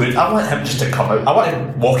just so good. I want him just to come out. I want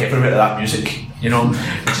him to walk everywhere to that music. You know,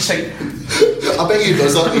 just like. I bet he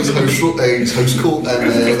does that in his house coat and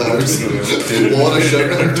the house. Laura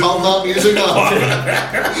shouting, turn that music up.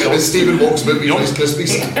 And Stephen walks about with Rice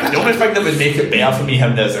Krispies. The only thing that would make it better for me,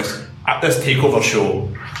 him, is this. At this takeover show,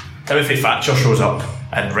 Timothy Thatcher shows up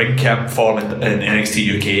and ring can't form in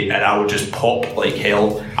NXT UK, and I would just pop like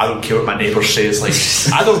hell. I don't care what my neighbour says. Like,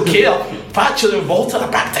 I don't care. Thatcher and Walter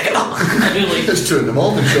are back together. It's 2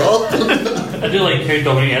 a.m, shut up. I do like how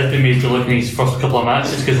Dominic has been made to look in his first couple of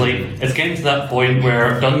matches, because like it's getting to that point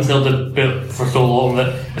where Dunn's held the belt for so long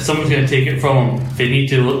that if someone's going to take it from him, they need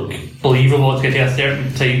to look believable. It's going to take a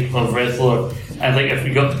certain type of wrestler, and like if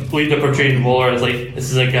we got Leader portraying Waller as like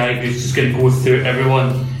this is a guy who's just going to go through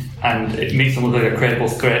everyone, and it makes him look like a credible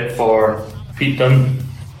threat for Pete Dunne.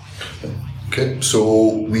 Okay,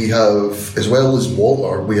 so we have, as well as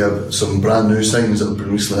Walter, we have some brand new signings that have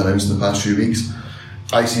been recently announced in the past few weeks.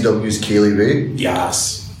 ICW's Kaylee Ray.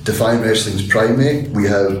 Yes. Defiant Wrestling's Primate. We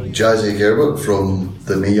have Jazzy Gerbert from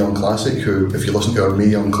the Mae Young Classic, who, if you listen to our Mae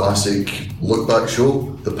Young Classic look back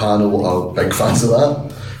show, the panel are big fans of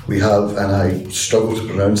that. We have, and I struggle to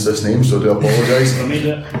pronounce this name, so I do apologise.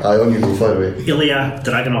 Aye, on you go, fire away. Ilya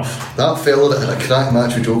Dragunov. That fella that had a crack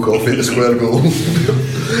match with Joe Coffey at the Square Goal.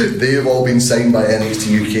 They've all been signed by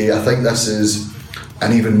NXT UK. I think this is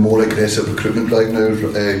an even more aggressive recruitment drive now, as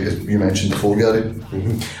you mentioned before, Gary.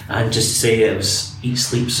 Mm-hmm. And just to say, it was Eat,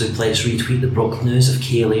 Sleep, Suplex retweet that broke the news of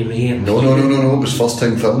Kaylee Ray. No, it was first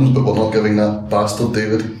time filmed, but we're not giving that bastard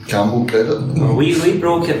David Campbell credit. Well, we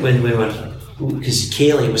broke it when we were, because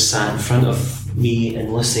Kaylee was sat in front of me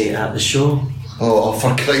and Lucy at the show. Oh,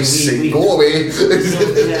 for Christ's sake, go away! So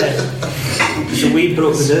we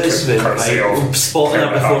broke the news with spotting her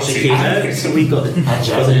before she came out. So we got the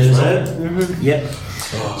news out. Mm-hmm. Yep.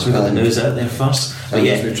 So we got the news out there first. But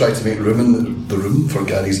yeah, we tried to make room in the room for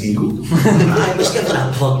Gary's ego. I was giving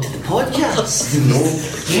that plug to the podcast.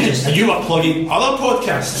 And you are plugging other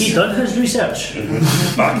podcasts. He done his research.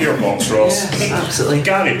 Mm-hmm. Back your box, Ross. Yes, absolutely.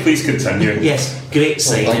 Gary, please continue. Yes, great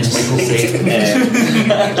signing. Well,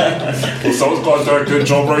 someone's got to do a good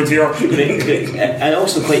job right here. Great. And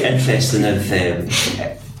also quite interesting of.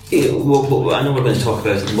 I know we're going to talk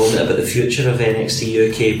about it in a moment about the future of NXT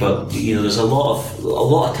UK, but there's a lot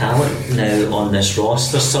of talent now on this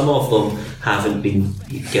roster. Some of them haven't been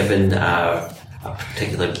given a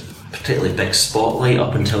particularly big spotlight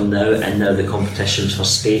up until now, and now the competitions for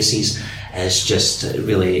spaces has just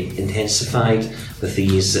really intensified with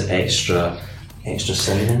these extra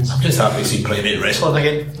signings. I'm just happy to see Primate wrestling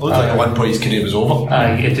again. It looked like at one point his career was over.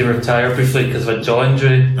 He had to retire briefly because of a jaw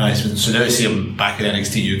injury. So now to see him back in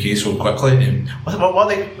NXT UK so quickly. What are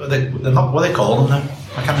they calling him now?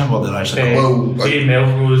 I can't remember what they're actually called. Jay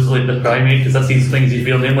Melrose, like the Primate, because that's his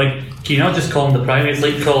real name. Like, can you not just call him the Primate? It's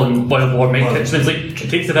like calling Boyle War Mike Kitchen. It's like, it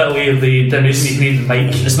takes a bit away of the damnation his name's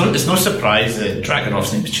Mike. It's no surprise that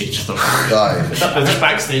Dragunov's name changed. Aye. Is this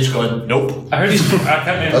backstage going, nope? I heard I can't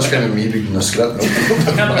remember. That's kind of me reading the script.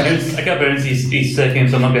 I can't pronounce his second name,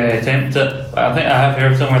 so I'm not going to attempt it. But I think I have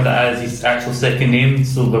heard somewhere that has his actual second name,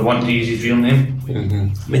 so they're wanting to use his real name.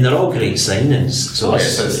 Mm-hmm. I mean, they're all great signings. So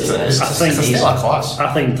it's still a class.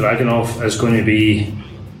 I think Dragunov is going to be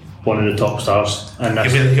one of the top stars, and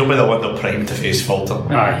he'll be the one they'll prime to face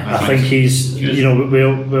Fulton. I think he's. We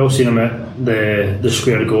all seen him at the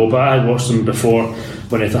Square Go, but I had watched him before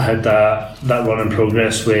when he had that run in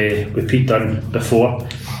progress with Pete Dunne before.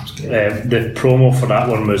 The promo for that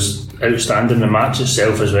one was outstanding. The match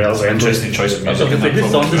itself as well. Interesting choice of music.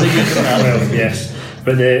 Yes.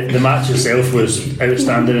 But the match itself was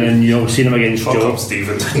outstanding, and we've seen him against Joe.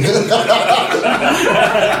 Stephen.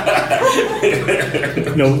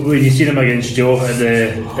 When you seen him against Joe at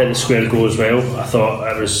the Square Go as well, I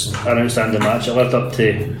thought it was an outstanding match. It lived up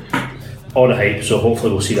to all the hype, so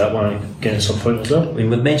hopefully we'll see that one again at some point as well. I mean,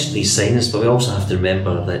 we've mentioned these signings, but we also have to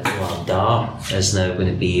remember that Dar is now going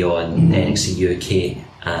to be on NXT UK,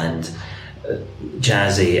 and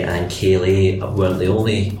Jazzy and Kaylee weren't the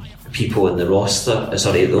only people in the roster,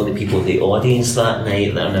 the only people in the audience that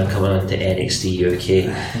night that are now coming on to NXT UK.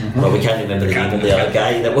 Well, we can't remember the name of the other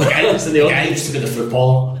guy that was in the audience. The guy used to be the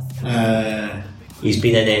footballer. He's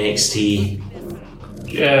been in NXT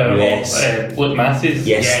US. Luke Matthews.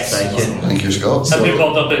 Yes, thank you. Thank you, Scott. And we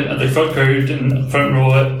popped up at the front crowd in front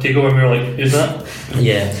row at TakeOver, and we were like, who's that?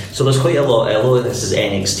 Yeah, so there's quite a lot. Although this is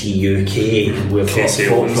NXT UK, we've got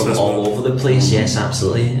folk from all over the place. Yes,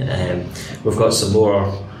 absolutely. We've got some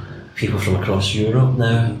more people from across Europe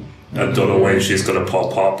now. I don't know when she's going to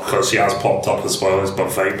pop up, because she has popped up as well as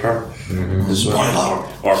Viper.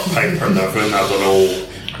 Or Piper Niven. I don't know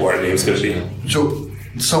what her name's going to be. So,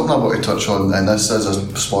 something I want to touch on, and this is a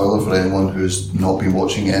spoiler for anyone who's not been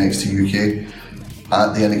watching NXT UK.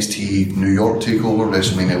 At the NXT New York TakeOver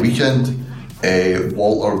WrestleMania weekend,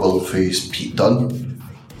 Walter will face Pete Dunne.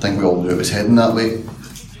 I think we all knew it was heading that way.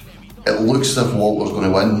 It looks as if Walter's going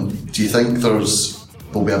to win. Do you think there'll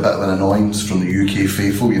be a bit of an annoyance from the UK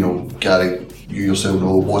faithful? You know, Gary, you yourself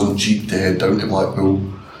know it wasn't cheap to head down to Blackpool.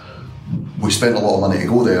 We spent a lot of money to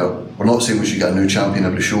go there. We're not saying we should get a new champion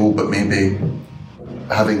every show, but maybe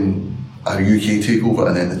having a UK takeover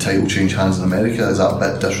and then the title change hands in America, is that a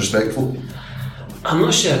bit disrespectful? I'm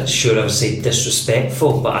not sure I would say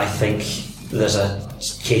disrespectful, but I think there's a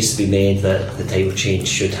case to be made that the title change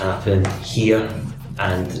should happen here,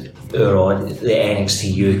 and the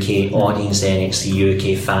NXT UK audience, the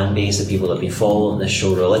NXT UK fan base, the people that have been following this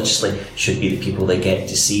show religiously, should be the people that get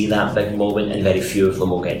to see that big moment, and very few of them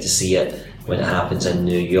will get to see it when it happens in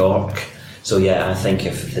New York. So yeah, I think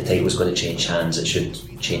if the title was going to change hands, it should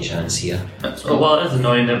change hands here. Well, it is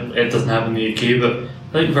annoying that it doesn't happen in the UK, but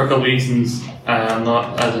I think for a couple of reasons I'm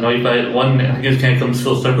not as annoyed by it. One, I think it kind of comes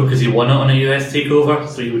full circle because he won it on a US takeover,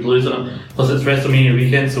 so he would lose it. Plus it's WrestleMania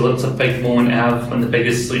weekend, so it's a big moment to have on the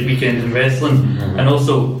biggest weekend in wrestling. And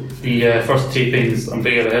also the first tapings, I'm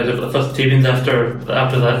big ahead of it, the first tapings after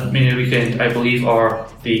that Mania weekend, I believe, are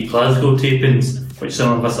the Glasgow tapings, which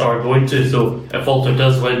some of us are going to. So if Walter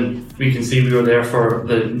does win, we can see we were there for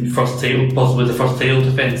the first title, possibly the first title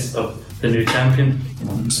defence of the new champion.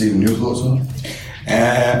 Stephen, your thoughts on it?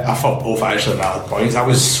 I thought both actually valid points. I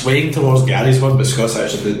was swaying towards Gary's one, but Scott's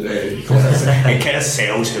actually it kind of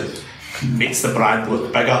sells him, makes the brand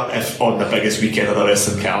look bigger if on the biggest weekend of the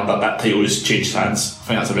wrestling calendar that title has changed hands. I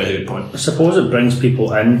think that's a very good point. I suppose it brings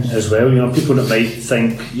people in as well. You know, people that might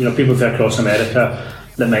think, you know, people from across America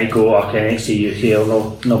that might go, oh, NXT UK,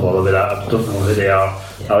 no bother with that, I don't know who they are.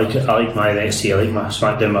 I like my NXT, I like my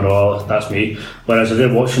SmackDown, my Raw, that's me. Whereas if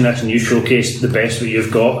they're watching this and you showcase the best that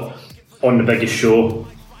you've got on the biggest show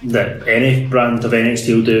that any brand of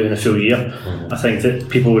NXT will do in a full year, I think that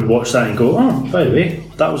people would watch that and go, oh, by the way,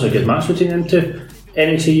 that was a good match between them two.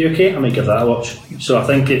 NXT UK, I might give that a watch. So I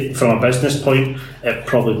think from a business point, it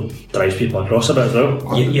probably drives people across a bit as well.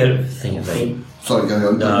 You're thinking right. Sorry, carry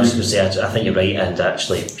on. No, I was going to say, I think you're right, and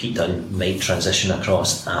actually Pete Dunne might transition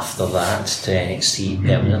across after that to NXT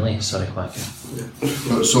permanently. Sorry, Quacker.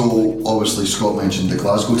 So obviously Scott mentioned the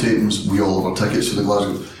Glasgow tapings. We all have our tickets for the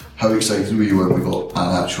Glasgow. How excited were you when we got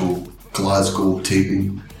an actual Glasgow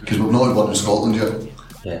taping? Because we've not had one in Scotland yet.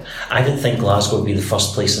 Yeah, I didn't think Glasgow would be the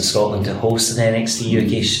first place in Scotland to host an NXT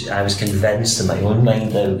UK. I was convinced in my own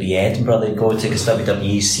mind that it would be Edinburgh they'd go to, because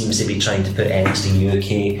WWE seems to be trying to put NXT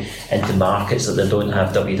UK into markets that they don't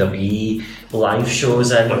have WWE live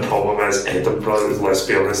shows in. The problem is Edinburgh, let's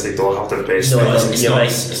be honest, they don't have the best.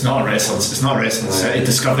 It's not a wrestling city.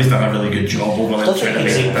 Discovery's done a really good job over there. I don't think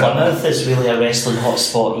St Plymouth is really a wrestling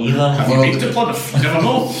hotspot either. Have you been to Plymouth? You never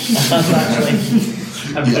know.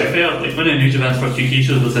 And to be fair, like one of New Japan's first UK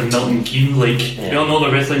shows was in Milton Keynes, we all know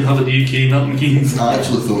the wrestling hub of the UK, Milton Keynes. I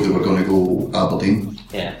actually thought they were going to go Aberdeen.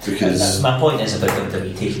 Yeah, because my point is about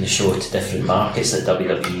WWE taking the show to different markets that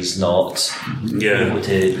WWE's not able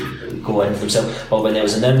to go in for themselves. But when it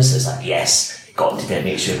was announced, it's like, yes, got to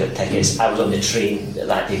make sure I got tickets. I was on the train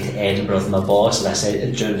that day to Edinburgh with my boss, and I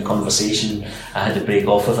said during the conversation I had to break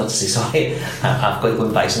off with her to say, sorry, I've got to go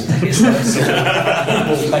and buy some tickets now, so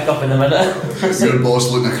we'll pick up in a minute. Your boss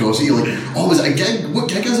looking across at you like, oh, is it a gig? What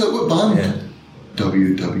gig is it? What band? Yeah.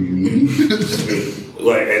 WWE.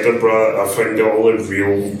 Like Edinburgh, I think the only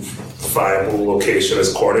real viable location is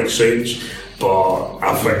Corn Exchange, but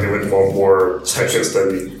I think they would want more tickets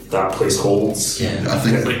than that place holds. Yeah. I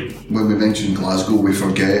think when we mention Glasgow, we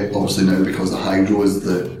forget, obviously now because the Hydro is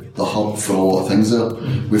the hub for a lot of things there,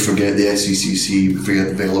 we forget the SECC, we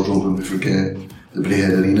forget the Velodrome, and we forget the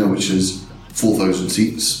Braehead Arena, which is 4,000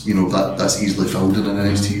 seats. You know, that's easily filled in an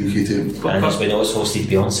NXT UK tape. And as we know, it's hosted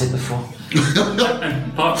Beyonce before.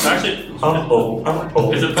 Actually,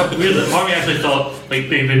 is it weird that Marmy actually thought, like,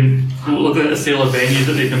 they've been looking at the sale of venues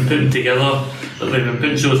that they've been putting together, that they've been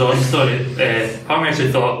putting shows on, sorry, part of me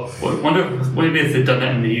actually thought, wonder maybe if they'd done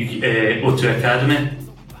it in the O2 Academy,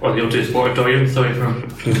 or the O2 Sportatorium, sorry for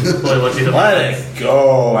Let it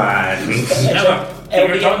go, man. Never.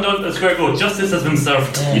 We're talking about the Square Go. Justice has been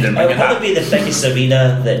served. It'll probably be the biggest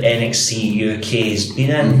arena that NXT UK has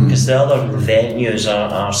been in, because the other venues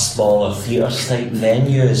are smaller theatres type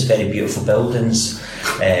venues, very beautiful buildings,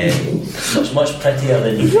 much prettier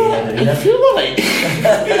than the main arena. I feel like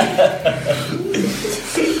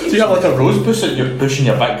do you have like a rose bush in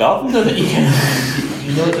your back garden, don't you?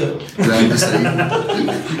 You know the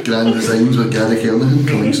Grand Designs with Gary Kernahan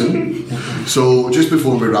coming soon. So just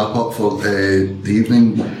before we wrap up for the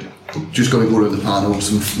evening, just going to go around the panel,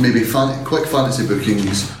 some maybe quick fantasy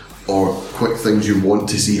bookings or quick things you want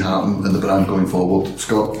to see happen in the brand going forward.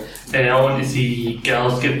 Scott? I want to see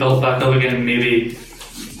Gals get built back up again, maybe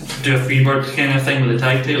do a Freebird kind of thing with the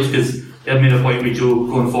tag titles, because they've made a point with Joe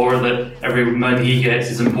going forward that every win he gets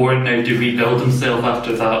is important now to rebuild himself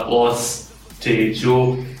after that loss to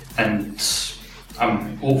Joe, and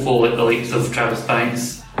I'm hopeful that the likes of Travis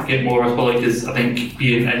Banks get more responsibility, because I think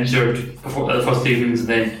being injured before the first evenings and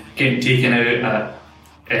then getting taken out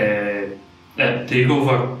at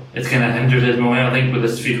TakeOver, it's kind of hindered his momentum. I think with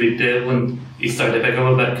this feud with Devlin, he started to pick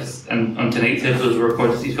up a bit, because on tonight's episode we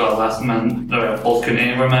reported he's got a last man or a false count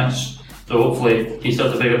anywhere match, so hopefully he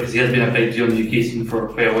starts to pick up, because he has been a big deal in the UK scene for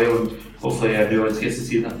quite a while, and hopefully everyone gets to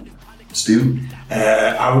see that. Stephen?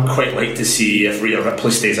 I would quite like to see, if Rhea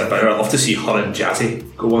Ripley stays about, I'd love to see her and Jazzy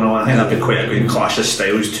going on. I think that'd be quite a good clash of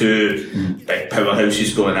styles, two big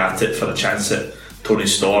powerhouses going at it for the chance at Toni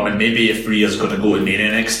Storm, and maybe if Rhea's going to go to main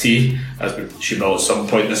NXT, as she will at some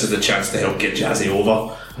point, this is the chance to help get Jazzy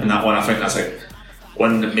over. And that one, I think that's like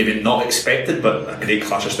one that maybe not expected, but a great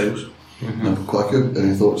clash of styles. Quacker,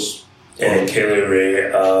 any thoughts? Kaylee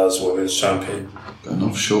Ray as women's champion.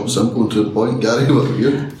 Enough, short, simple, and to the point. Gary, what about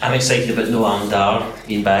you? I'm excited about Noam Dar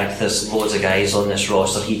being back. There's loads of guys on this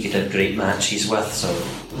roster he could have great matches with, so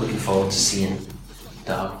looking forward to seeing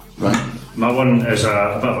Dar. Right. My one is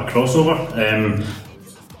a bit of a crossover.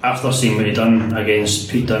 After seeing what he done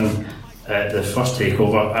against Pete Dunne at the first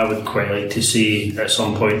takeover, I would quite like to see at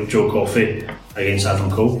some point Joe Coffey against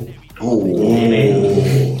Adam Cole.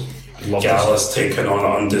 Gallus taking on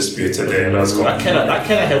Undisputed Era's got that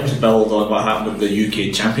kind of helps build on what happened with the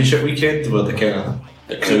UK Championship weekend, where the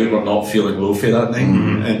crowd were not feeling Wolfie that night,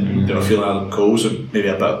 and they were feeling Adam Cole, so maybe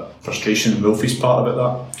a bit of frustration on Wolfie's part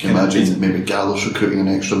about that. Can you imagine maybe Gallus recruiting an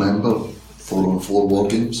extra member? 4-on-4 war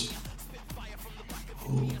games.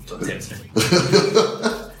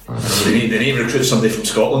 They need to recruit somebody from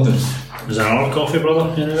Scotland. Is there another coffee,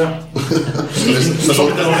 brother? There's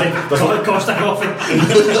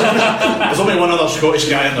only one other Scottish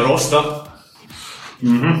guy in the roster.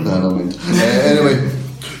 Anyway,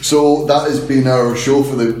 so that has been our show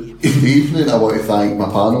for the evening. I want to thank my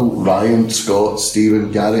panel, Ryan, Scott,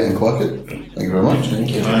 Stephen, Gary and Quackett. Thank you very much.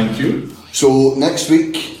 Thank you. So next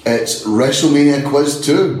week it's WrestleMania Quiz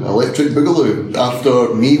 2, Electric Boogaloo.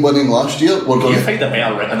 After me winning last year, we're going to find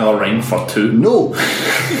another rhyme for 2. No.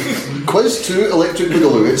 Quiz 2, Electric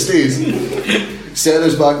Boogaloo. It stays.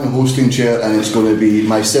 Sarah's back in the hosting chair, and it's going to be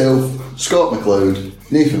myself, Scott McLeod,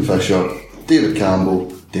 Nathan Fisher, David Campbell,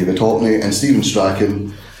 David Hockney and Stephen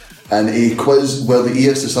Strachan, and a quiz where the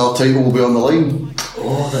ESSR title will be on the line.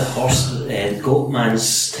 Oh, the horse,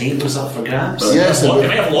 Goatman's title's up for grabs. Yes, they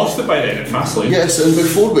might have lost it by then in Fastlane. Yes, and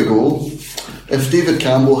before we go, if David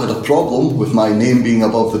Campbell had a problem with my name being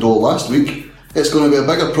above the door last week, it's going to be a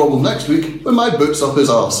bigger problem next week when my boot's up his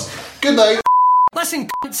arse. Good night. Listen,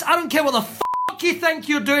 cunts, I don't care what the fuck you think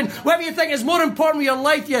you're doing, whatever you think is more important with your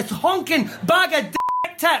life, you honking bag of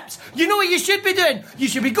tips. You know what you should be doing? You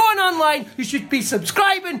should be going online, you should be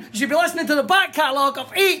subscribing, you should be listening to the back catalogue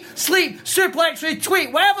of Eat, Sleep, Suplex,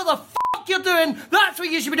 Retweet, whatever the fuck you're doing, that's what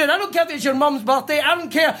you should be doing. I don't care if it's your mum's birthday, I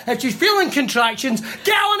don't care if she's feeling contractions,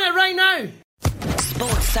 get on it right now.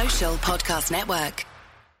 Sports Social Podcast Network.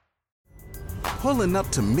 Pulling up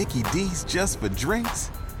to Mickey D's just for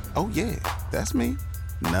drinks? Oh yeah, that's me.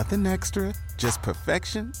 Nothing extra, just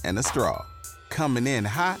perfection and a straw. Coming in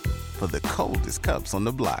hot for the coldest cups on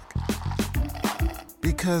the block.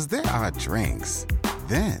 Because there are drinks.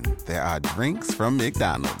 Then there are drinks from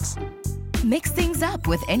McDonald's. Mix things up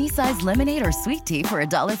with any size lemonade or sweet tea for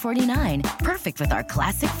 $1.49. Perfect with our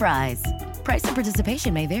classic fries. Price and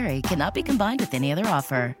participation may vary. Cannot be combined with any other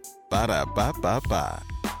offer. Ba-da-ba-ba-ba.